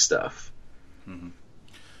dramatic stuff. Mm-hmm.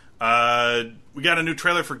 We got a new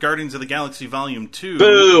trailer for Guardians of the Galaxy Volume 2.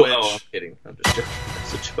 Boo! I'm kidding. I'm just joking.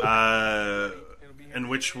 That's a joke. In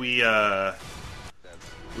which we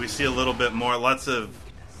see a little bit more, lots of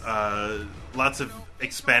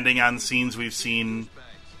expanding on scenes we've seen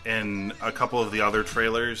in a couple of the other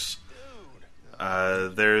trailers.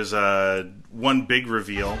 There's one big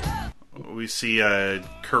reveal. We see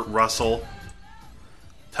Kurt Russell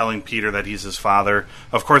telling Peter that he's his father.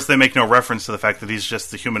 Of course, they make no reference to the fact that he's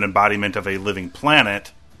just the human embodiment of a living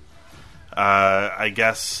planet. I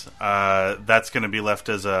guess that's going to be left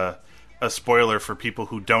as a spoiler for people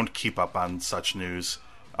who don't keep up on such news.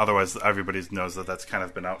 Otherwise, everybody knows that that's kind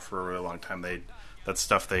of been out for a really long time. That's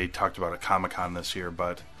stuff they talked about at Comic-Con this year,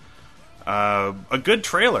 but a good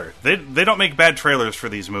trailer. They don't make bad trailers for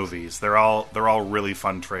these movies. They're all really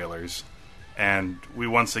fun trailers, and we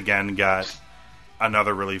once again got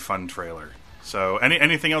another really fun trailer. So,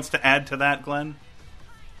 anything else to add to that, Glenn?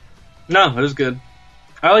 No, it was good.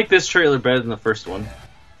 I like this trailer better than the first one.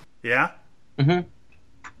 Yeah. Mm-hmm.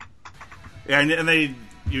 Yeah, and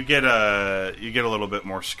you get a little bit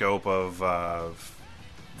more scope of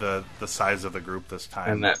the size of the group this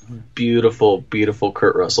time, and that beautiful, beautiful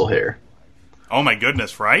Kurt Russell hair. Oh my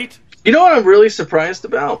goodness! Right? You know what I'm really surprised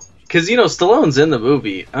about? Because Stallone's in the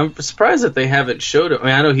movie. I'm surprised that they haven't showed him. I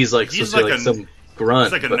mean, I know he's like some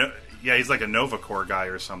grunt. He's like a Nova Corps guy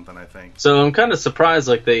or something, I think. So I'm kind of surprised,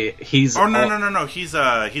 like he's. Oh no! He's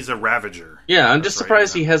a Ravager. Yeah, I'm just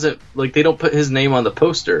surprised he hasn't. Like they don't put his name on the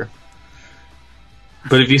poster.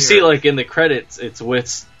 But if you see like in the credits, it's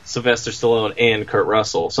with Sylvester Stallone and Kurt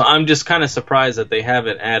Russell. So I'm just kind of surprised that they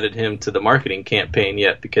haven't added him to the marketing campaign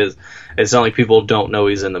yet, because it's not like people don't know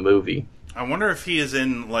he's in the movie. I wonder if he is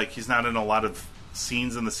in, like, he's not in a lot of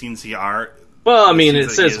scenes, in the scenes he are. Well, I mean,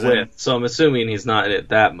 it says with, so I'm assuming he's not in it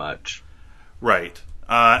that much. Right.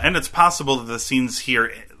 And it's possible that the scenes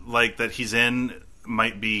here, like, that he's in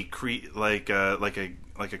might be like a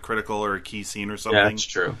critical or a key scene or something. Yeah, that's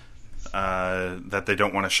true. That they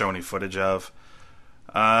don't want to show any footage of.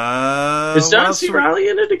 Is John C. Reilly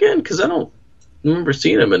in it again? Because I don't remember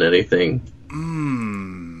seeing him in anything.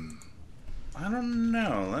 I don't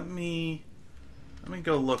know. Let me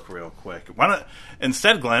go look real quick.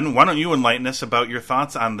 Instead, Glenn, why don't you enlighten us about your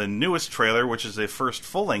thoughts on the newest trailer, which is a first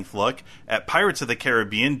full-length look at Pirates of the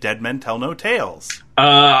Caribbean: Dead Men Tell No Tales?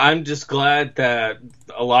 I'm just glad that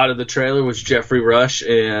a lot of the trailer was Jeffrey Rush,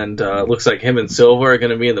 and looks like him and Silva are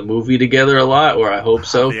going to be in the movie together a lot, or I hope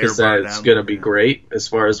so, because that's going to be great as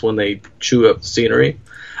far as when they chew up the scenery.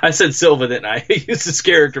 I said Silva, didn't I? He's this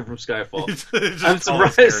character from Skyfall. I'm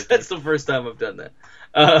surprised that's the first time I've done that.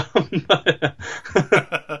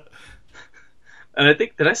 And I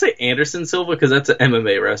think, did I say Anderson Silva? Because that's an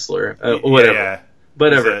MMA wrestler. Whatever. Yeah.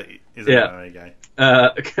 Whatever. He's an MMA guy.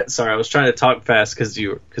 Sorry, I was trying to talk fast because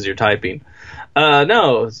you're typing. You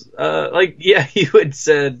had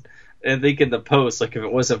said, I think in the post, like, if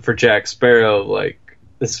it wasn't for Jack Sparrow, like,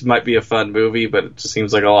 this might be a fun movie, but it just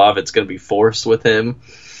seems like a lot of it's going to be forced with him.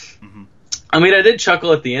 Mm-hmm. I mean, I did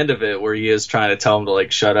chuckle at the end of it where he is trying to tell him to,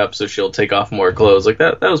 like, shut up so she'll take off more clothes. Like,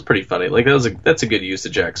 that was pretty funny. Like, that's a good use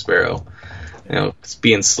of Jack Sparrow. You know, it's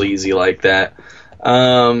being sleazy like that.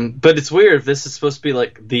 But it's weird if this is supposed to be,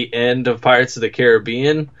 like, the end of Pirates of the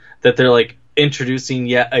Caribbean, that they're, like, introducing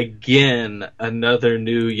yet again another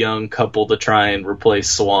new young couple to try and replace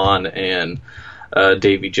Swan and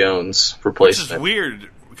Davy Jones replacement. Which is weird,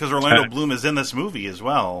 because Orlando Bloom is in this movie as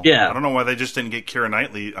well. Yeah. I don't know why they just didn't get Keira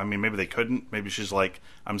Knightley. I mean, maybe they couldn't. Maybe she's like,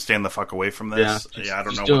 I'm staying the fuck away from this. Yeah, I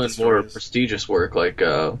don't know. She's doing more prestigious work, like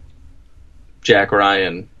Jack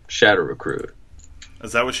Ryan, Shadow Recruit.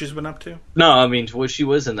 Is that what she's been up to? No, I mean, she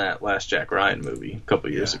was in that last Jack Ryan movie a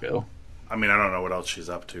couple years ago. I mean, I don't know what else she's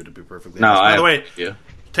up to be perfectly honest. By the way,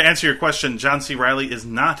 to answer your question, John C. Reilly is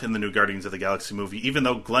not in the new Guardians of the Galaxy movie, even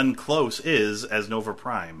though Glenn Close is as Nova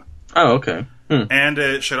Prime. Oh, okay. And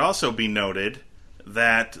it should also be noted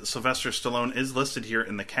that Sylvester Stallone is listed here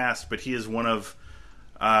in the cast, but he is one of...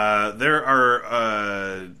 there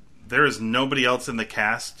is nobody else in the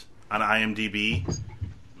cast on IMDb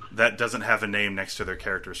that doesn't have a name next to their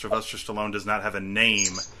character. Sylvester Stallone does not have a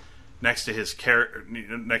name next to his character. He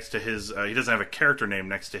doesn't have a character name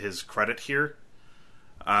next to his credit here,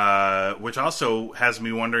 which also has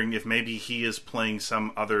me wondering if maybe he is playing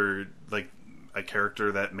some other, like, a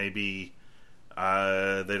character that maybe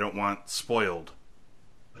they don't want spoiled,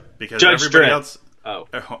 because Judge everybody Dredd. else.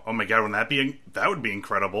 Oh my god! That would be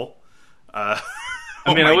incredible. I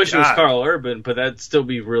mean, I wish it was Carl Urban, but that'd still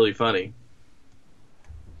be really funny.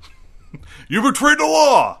 You betrayed the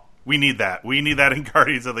law! We need that. We need that in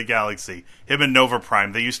Guardians of the Galaxy. Him and Nova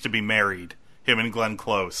Prime, they used to be married. Him and Glenn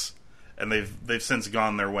Close. And they've since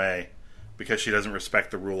gone their way because she doesn't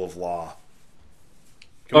respect the rule of law.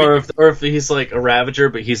 Or if he's like a Ravager,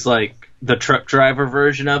 but he's like the truck driver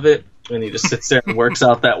version of it, and he just sits there and works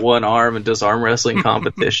out that one arm and does arm wrestling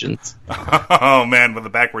competitions. Oh man, with a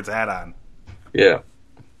backwards hat on. Yeah.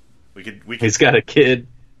 We could. He's got a kid.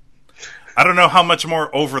 I don't know how much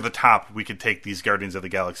more over the top we could take these Guardians of the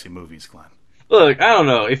Galaxy movies, Glenn. Look, I don't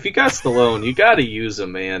know. If you got Stallone, you got to use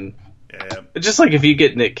him, man. Yeah. Just like if you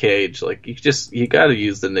get Nick Cage, like you got to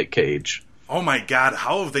use the Nick Cage. Oh my god,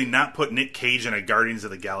 how have they not put Nick Cage in a Guardians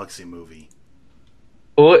of the Galaxy movie?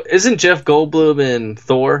 Well, isn't Jeff Goldblum in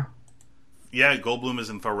Thor? Yeah, Goldblum is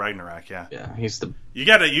in Thor Ragnarok. Yeah, he's the. You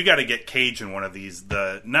gotta get Cage in one of these.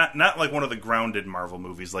 Not like one of the grounded Marvel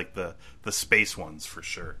movies, like the space ones for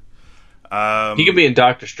sure. He could be in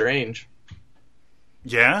Doctor Strange.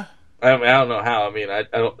 Yeah, I don't know how. I mean, I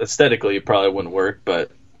don't aesthetically it probably wouldn't work,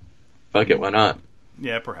 but fuck it, why not?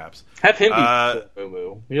 Yeah, perhaps have him be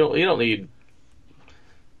Moo. You don't need.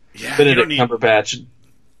 Yeah, Benedict Cumberbatch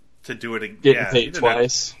to do it. Getting paid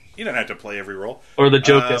twice. You don't have to play every role. Or the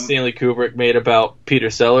joke that Stanley Kubrick made about Peter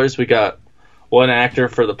Sellers. We got one actor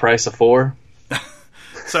for the price of four.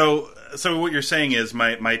 So what you're saying is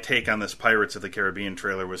my take on this Pirates of the Caribbean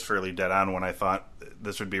trailer was fairly dead on when I thought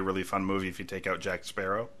this would be a really fun movie if you take out Jack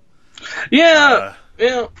Sparrow. Yeah,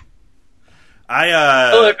 yeah.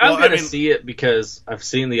 I'm going to see it because I've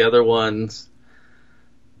seen the other ones.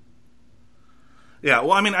 Yeah,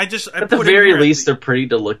 well, I mean, at the very least, they're pretty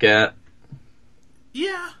to look at.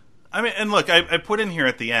 Yeah. I mean, and look, I put in here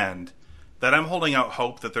at the end that I'm holding out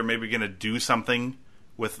hope that they're maybe going to do something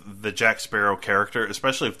with the Jack Sparrow character,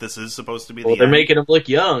 especially if this is supposed to be Well, they're making him look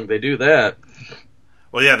young. They do that.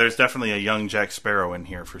 Well, yeah, there's definitely a young Jack Sparrow in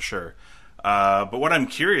here for sure. But what I'm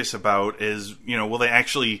curious about is, will they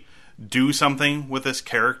actually do something with this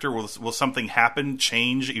character? Will something happen,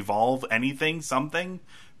 change, evolve, anything, something?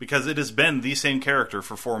 Because it has been the same character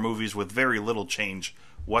for 4 movies with very little change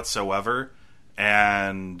whatsoever.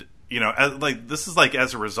 And, this is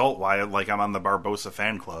as a result why I'm on the Barbossa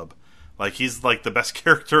fan club. He's the best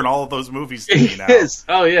character in all of those movies to me now. He is.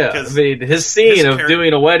 Oh yeah. I mean, his scene of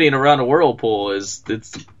doing a wedding around a whirlpool it's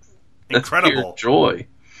incredible. Joy.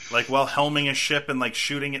 While helming a ship and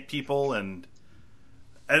shooting at people and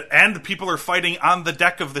the people are fighting on the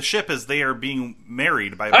deck of the ship as they are being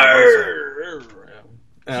married by Barbossa.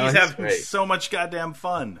 He's having so much goddamn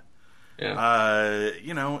fun. Yeah.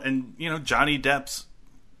 Johnny Depp's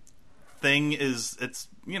thing is it's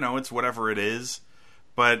whatever it is,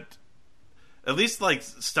 but at least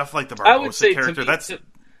stuff like the Barbossa character,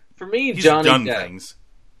 for me, he's Johnny done Depp things.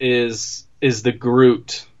 is the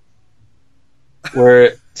Groot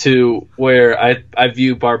where I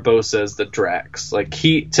view Barbossa as the Drax.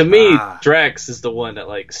 Drax is the one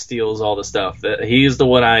that steals all the stuff. That he's the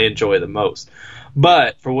one I enjoy the most.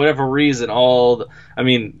 But for whatever reason,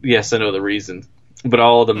 yes, I know the reason, but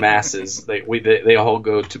all the masses they all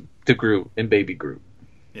go to Groot and Baby Groot.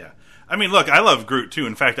 Yeah. I mean, look, I love Groot too.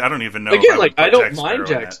 In fact, I don't even know. Again, I don't mind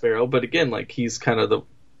Jack Sparrow, but again, he's kind of the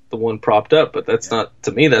one propped up. But that's not,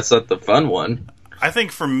 to me, that's not the fun one. I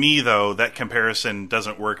think for me though, that comparison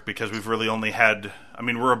doesn't work because we've really only had. I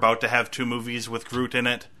mean, we're about to have 2 movies with Groot in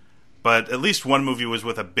it, but at least one movie was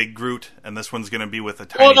with a big Groot, and this one's going to be with a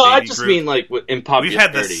tiny. Well, no, I just Groot. mean in popularity. We've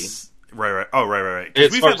had this, right. Oh, right.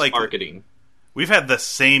 As far as marketing. We've had the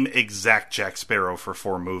same exact Jack Sparrow for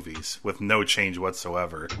 4 movies with no change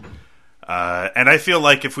whatsoever. And I feel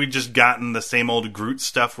like if we'd just gotten the same old Groot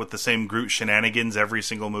stuff with the same Groot shenanigans every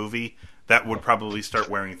single movie, that would probably start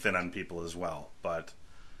wearing thin on people as well. But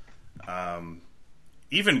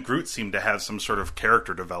even Groot seemed to have some sort of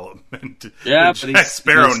character development. Yeah, but Jack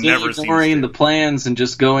Sparrow never ignoring the plans and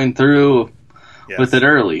just going through with it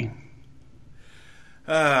early.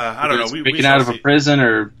 I don't know. Breaking out of a prison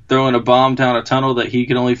or throwing a bomb down a tunnel that he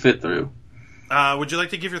can only fit through. Would you like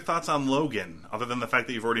to give your thoughts on Logan, other than the fact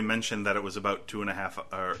that you've already mentioned that it was about 2.5,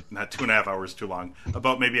 or not 2.5 hours too long,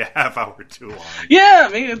 about maybe a half hour too long? Yeah,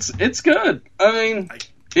 I mean, it's good. I mean,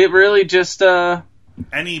 it really just...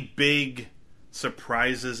 Any big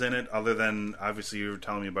surprises in it, other than, obviously, you were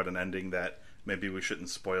telling me about an ending that maybe we shouldn't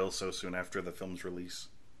spoil so soon after the film's release?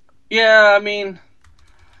 Yeah, I mean,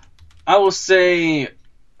 I will say...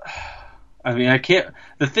 I mean, I can't...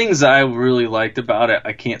 The things I really liked about it,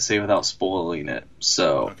 I can't say without spoiling it.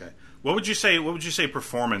 So, okay, what would you say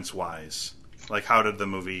performance-wise? How did the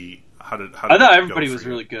movie? How did I thought everybody was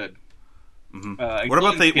really good. Mm-hmm.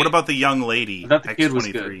 What about the young lady? I thought the kid was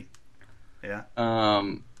good. Yeah.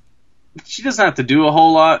 She doesn't have to do a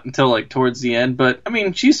whole lot until towards the end, but I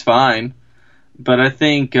mean, she's fine. But I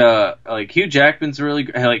think Hugh Jackman's really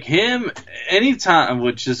him anytime,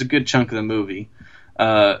 which is a good chunk of the movie.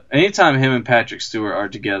 Anytime him and Patrick Stewart are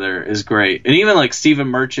together is great. And even Stephen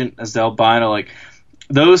Merchant as the albino,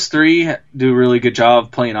 those 3 do a really good job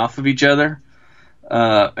of playing off of each other.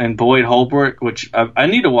 And Boyd Holbrook, which I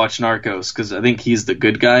need to watch Narcos because I think he's the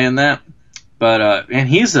good guy in that. But and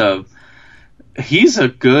he's a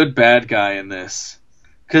good bad guy in this.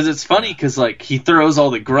 Because it's funny because he throws all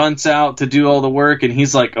the grunts out to do all the work, and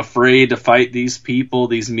he's afraid to fight these people,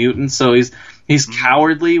 these mutants. So he's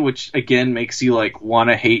cowardly, which again makes you want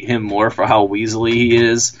to hate him more for how weaselly he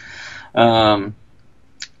is. But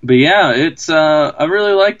yeah, it's I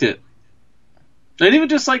really liked it. And even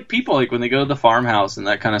just people when they go to the farmhouse and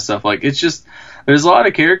that kind of stuff. It's just there's a lot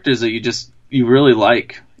of characters that you really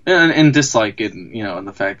like and dislike it, and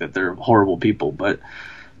the fact that they're horrible people. But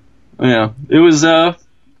it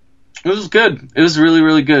was good. It was really,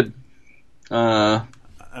 really good.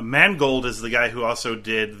 Mangold is the guy who also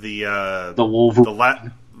did the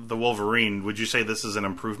Wolverine. Would you say this is an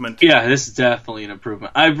improvement? Yeah, this is definitely an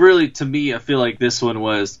improvement. I feel like this one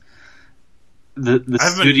was the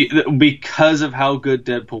studio because of how good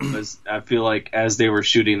Deadpool was. I feel like as they were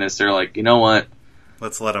shooting this, they're like, you know what?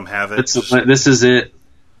 Let's let them have it. This is it.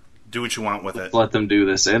 Do what you want with it. Let them do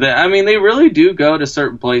this. And they really do go to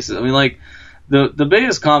certain places. I mean, the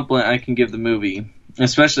biggest compliment I can give the movie,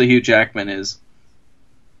 especially Hugh Jackman, is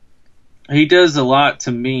he does a lot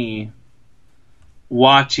to me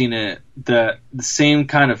watching it the same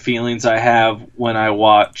kind of feelings I have when I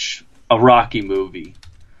watch a Rocky movie,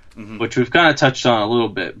 which we've kind of touched on a little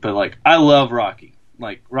bit. But I love Rocky.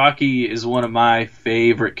 like Rocky is one of my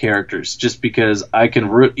favorite characters, just because I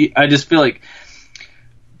just feel like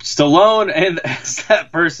Stallone and as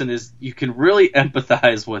that person is, you can really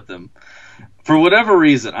empathize with them for whatever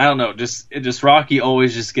reason. I don't know, just Rocky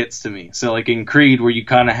always just gets to me. So like in Creed, where you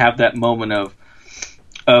kind of have that moment of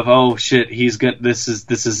oh shit, this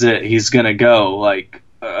is it, he's gonna go. Like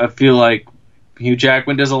I feel like Hugh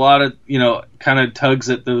Jackman does a lot of, kind of tugs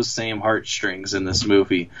at those same heartstrings in this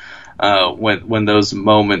movie when those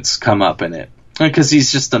moments come up in it, because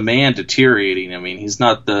he's just a man deteriorating. I mean, it's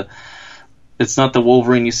not the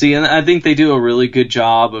Wolverine you see, and I think they do a really good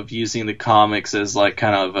job of using the comics as like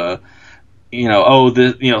kind of a,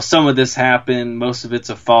 some of this happened, most of it's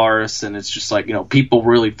a farce, and it's just like, people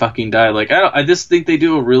really fucking die. Like I just think they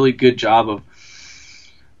do a really good job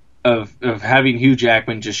of having Hugh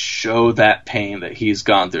Jackman just show that pain that he's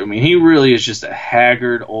gone through. I mean, he really is just a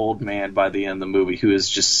haggard old man by the end of the movie who has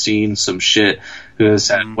just seen some shit, who has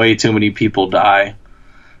had way too many people die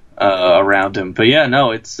around him. But yeah,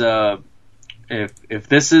 no, it's if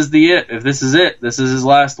this is it, this is his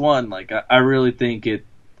last one. Like I really think it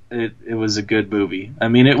was a good movie. I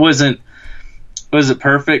mean, was it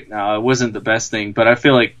perfect? No, it wasn't the best thing, but I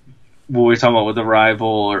feel like what we're talking about with Arrival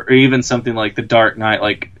or even something like The Dark Knight,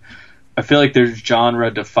 like I feel like it's a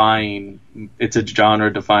genre defying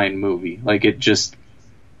movie. Like it just,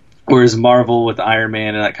 whereas Marvel with Iron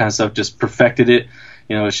Man and that kind of stuff just perfected it.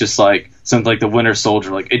 It's just like something like The Winter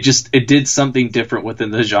Soldier. Like it did something different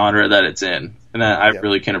within the genre that it's in, and I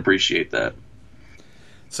really can appreciate that.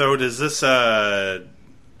 So does this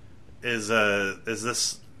is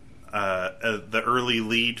this the early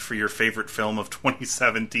lead for your favorite film of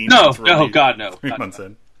 2017? No, God, no. 3 months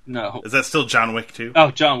in. No. Is that still John Wick 2? Oh,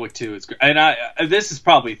 John Wick 2 is great. And this is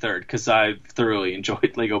probably third, because I thoroughly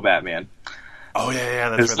enjoyed Lego Batman. Oh, yeah,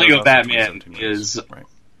 that's right. Lego Batman is... Right.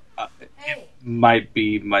 It might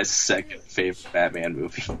be my second favorite Batman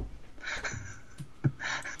movie. All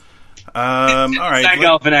right. Zach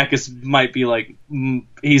Galifianakis might be like...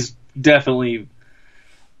 He's definitely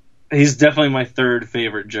my third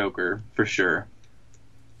favorite Joker, for sure.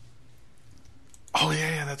 Oh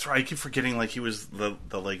yeah, that's right. I keep forgetting like he was the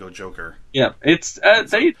Lego Joker. Yeah,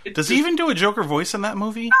 does he even do a Joker voice in that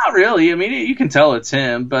movie? Not really. I mean, you can tell it's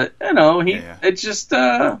him, but it's just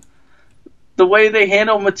the way they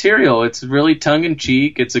handle material. It's really tongue in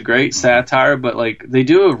cheek. It's a great satire, but like they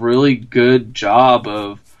do a really good job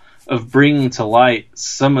of bringing to light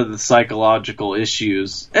some of the psychological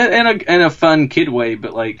issues in a fun kid way,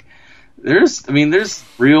 but like. There's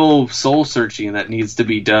real soul searching that needs to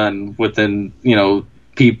be done within,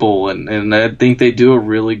 people, and I think they do a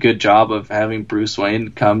really good job of having Bruce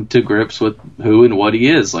Wayne come to grips with who and what he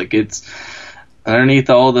is. Like it's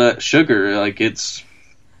underneath all the sugar, like it's,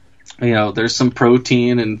 there's some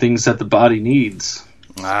protein and things that the body needs.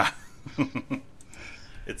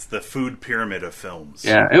 It's the food pyramid of films.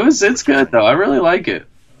 Yeah, it's good though. I really like it.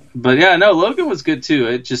 But yeah, no, Logan was good too.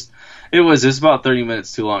 It's about 30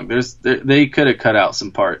 minutes too long. They could have cut out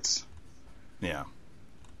some parts. Yeah.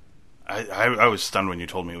 I was stunned when you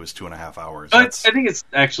told me it was 2.5 hours. I think it's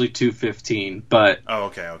actually 2:15, but... Oh,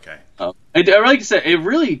 okay. Like I said, it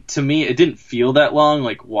really, to me, it didn't feel that long,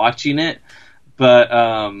 like, watching it. But,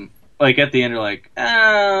 like, at the end, you're like,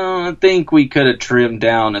 I think we could have trimmed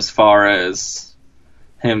down as far as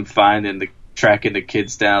him tracking the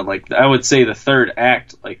kids down. Like, I would say the third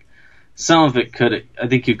act, like, some of it I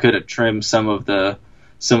think you could have trimmed some of the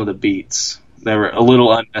beats. There were a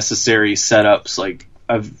little unnecessary setups. Like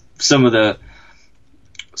some of the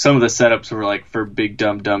setups were like for big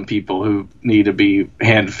dumb people who need to be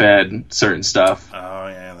hand fed certain stuff. Oh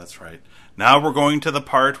yeah, that's right. Now we're going to the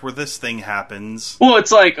part where this thing happens. Well,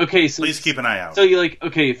 it's like, okay, so please keep an eye out. So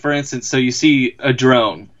you for instance, so you see a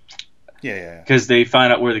drone. Yeah. Because they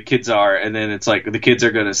find out where the kids are, and then it's like the kids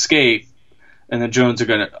are going to escape. And the drones are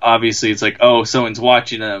going to, obviously, it's like, oh, someone's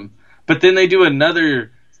watching them. But then they do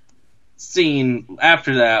another scene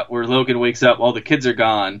after that where Logan wakes up, all the kids are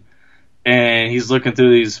gone, and he's looking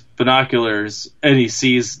through these binoculars, and he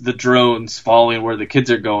sees the drones following where the kids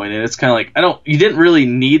are going. And it's kind of like, you didn't really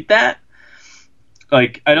need that.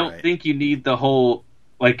 Like, I don't think you need the whole,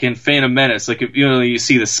 like in Phantom Menace, like if you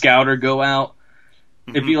see the scouter go out,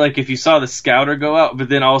 it'd be like if you saw the scouter go out, but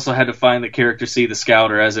then also had to find the character see the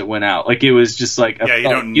scouter as it went out. Like it was just like, you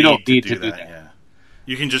don't need to do that. Yeah.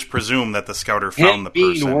 You can just presume that the scouter found the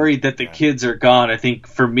person. Being worried that the kids are gone, I think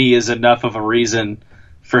for me is enough of a reason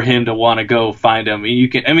for him to want to go find him.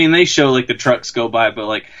 They show like the trucks go by, but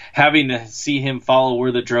like having to see him follow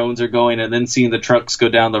where the drones are going and then seeing the trucks go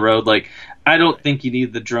down the road, like I don't think you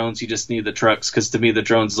need the drones, you just need the trucks, because to me the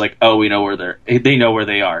drones is like, oh, we know where they know where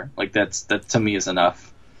they are. Like that to me is enough.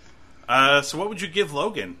 So what would you give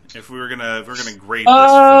Logan if we were gonna grade this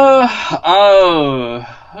film?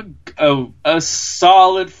 A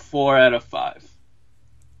solid 4 out of 5.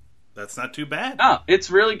 That's not too bad. No, it's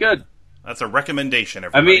really good. That's a recommendation,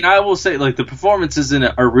 everybody. I will say, like, the performances in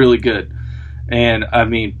it are really good. And,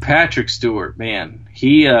 Patrick Stewart, man,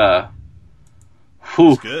 he,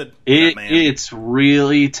 He's good. It's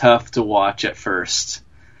really tough to watch at first.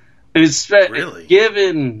 Really?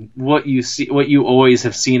 Given what you always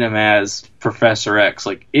have seen him as, Professor X,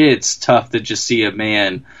 like, it's tough to just see a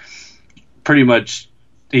man pretty much,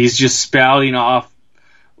 he's just spouting off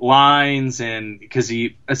lines, and because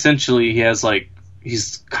he has, like,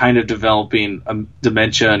 he's kind of developing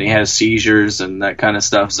dementia, and he has seizures and that kind of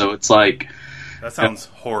stuff, so it's like... That sounds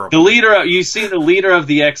horrible. You see the leader of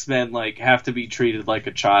the X-Men, like, have to be treated like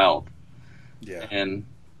a child. Yeah. And...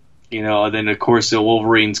 and then of course the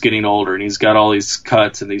Wolverine's getting older, and he's got all these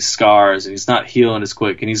cuts and these scars, and he's not healing as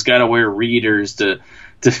quick, and he's got to wear readers to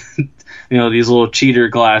these little cheater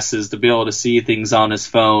glasses to be able to see things on his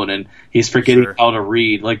phone, and he's forgetting how to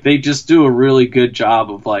read. Like, they just do a really good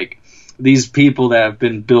job of, like, these people that have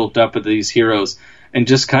been built up as these heroes, and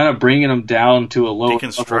just kind of bringing them down to a low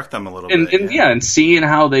deconstruct them a little bit, and seeing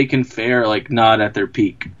how they can fare, like, not at their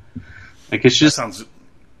peak. Like, it's just...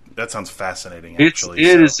 That sounds fascinating. Actually,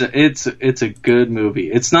 it's a good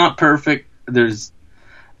movie. It's not perfect. There's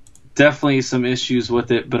definitely some issues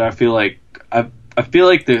with it, but I feel like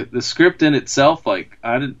the script in itself, like,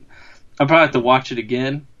 I'll probably have to watch it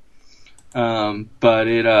again. But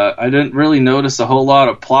I didn't really notice a whole lot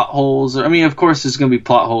of plot holes. Of course there's going to be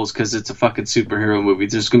plot holes because it's a fucking superhero movie.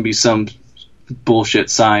 There's going to be some bullshit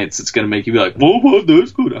science that's going to make you be like, well,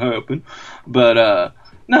 that's going to happen. But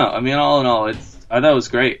no, all in all, I thought it was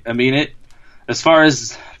great. As far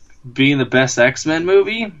as being the best X-Men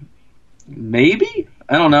movie, maybe?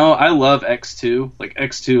 I don't know. I love X2. Like,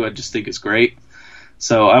 X2 I just think is great.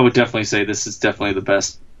 So I would definitely say this is definitely the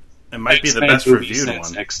best. It might be the best reviewed one.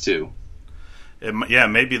 X2. It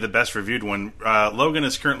may be the best reviewed one. Logan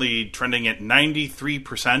is currently trending at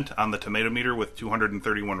 93% on the Tomato Meter with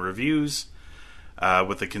 231 reviews.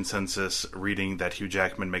 With the consensus reading that Hugh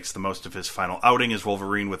Jackman makes the most of his final outing as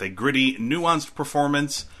Wolverine with a gritty, nuanced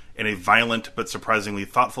performance in a violent but surprisingly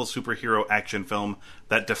thoughtful superhero action film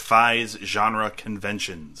that defies genre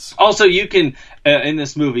conventions. Also, you can, in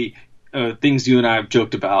this movie, things you and I have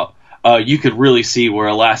joked about, you could really see where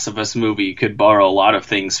a Last of Us movie could borrow a lot of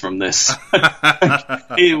things from this.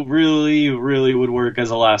 It really, really would work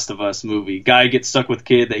as a Last of Us movie. Guy gets stuck with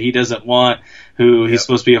kid that he doesn't want, who he's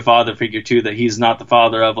supposed to be a father figure to, that he's not the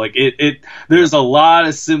father of. Like, there's a lot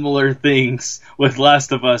of similar things with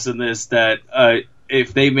Last of Us in this that,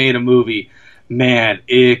 if they made a movie, man,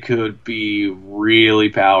 it could be really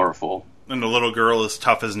powerful. And the little girl is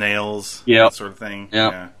tough as nails, that sort of thing.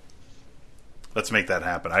 Yep. Yeah. Let's make that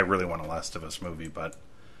happen. I really want a Last of Us movie, but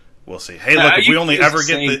we'll see. Hey, look, if we only ever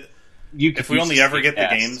get the games, if we only ever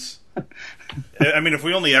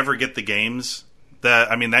get the games,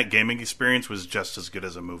 that gaming experience was just as good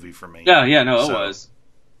as a movie for me. It was.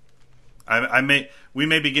 We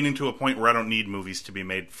may be getting to a point where I don't need movies to be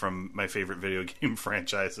made from my favorite video game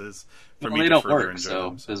franchises for me to further enjoy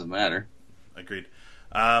them. So it doesn't matter. Agreed.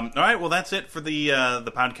 All right, well, that's it for the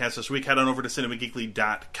podcast this week. Head on over to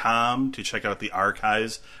cinemageekly.com to check out the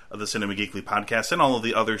archives of the Cinema Geekly podcast and all of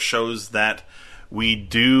the other shows that we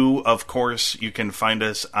do. Of course, you can find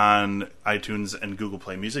us on iTunes and Google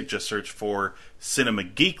Play Music. Just search for Cinema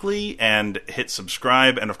Geekly and hit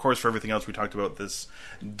subscribe. And, of course, for everything else we talked about this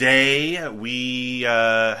day, we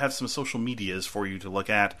have some social medias for you to look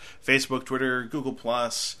at. Facebook, Twitter, Google+,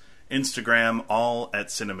 Instagram, all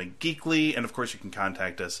at Cinema Geekly. And, of course, you can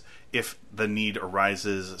contact us if the need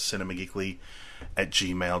arises,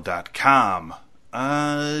 cinemageekly@gmail.com.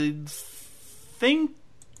 I think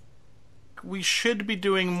we should be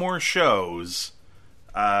doing more shows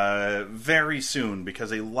very soon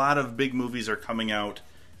because a lot of big movies are coming out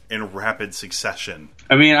in rapid succession.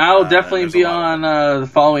 I'll definitely be on The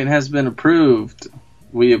Following Has Been Approved.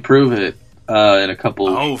 We approve it. In a couple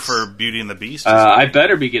of weeks. For Beauty and the Beast? I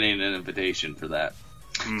better be getting an invitation for that.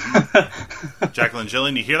 Mm-hmm. Jacqueline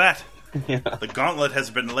Gillian, you hear that? Yeah. The gauntlet has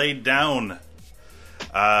been laid down.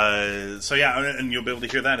 And you'll be able to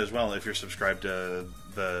hear that as well if you're subscribed to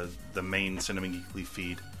the main Cinema Geekly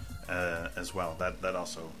feed as well. That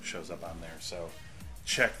also shows up on there. So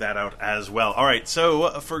check that out as well. All right,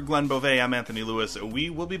 so for Glenn Beauvais, I'm Anthony Lewis. We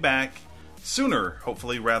will be back sooner,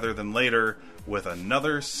 hopefully, rather than later, with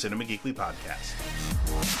another Cinema Geekly podcast.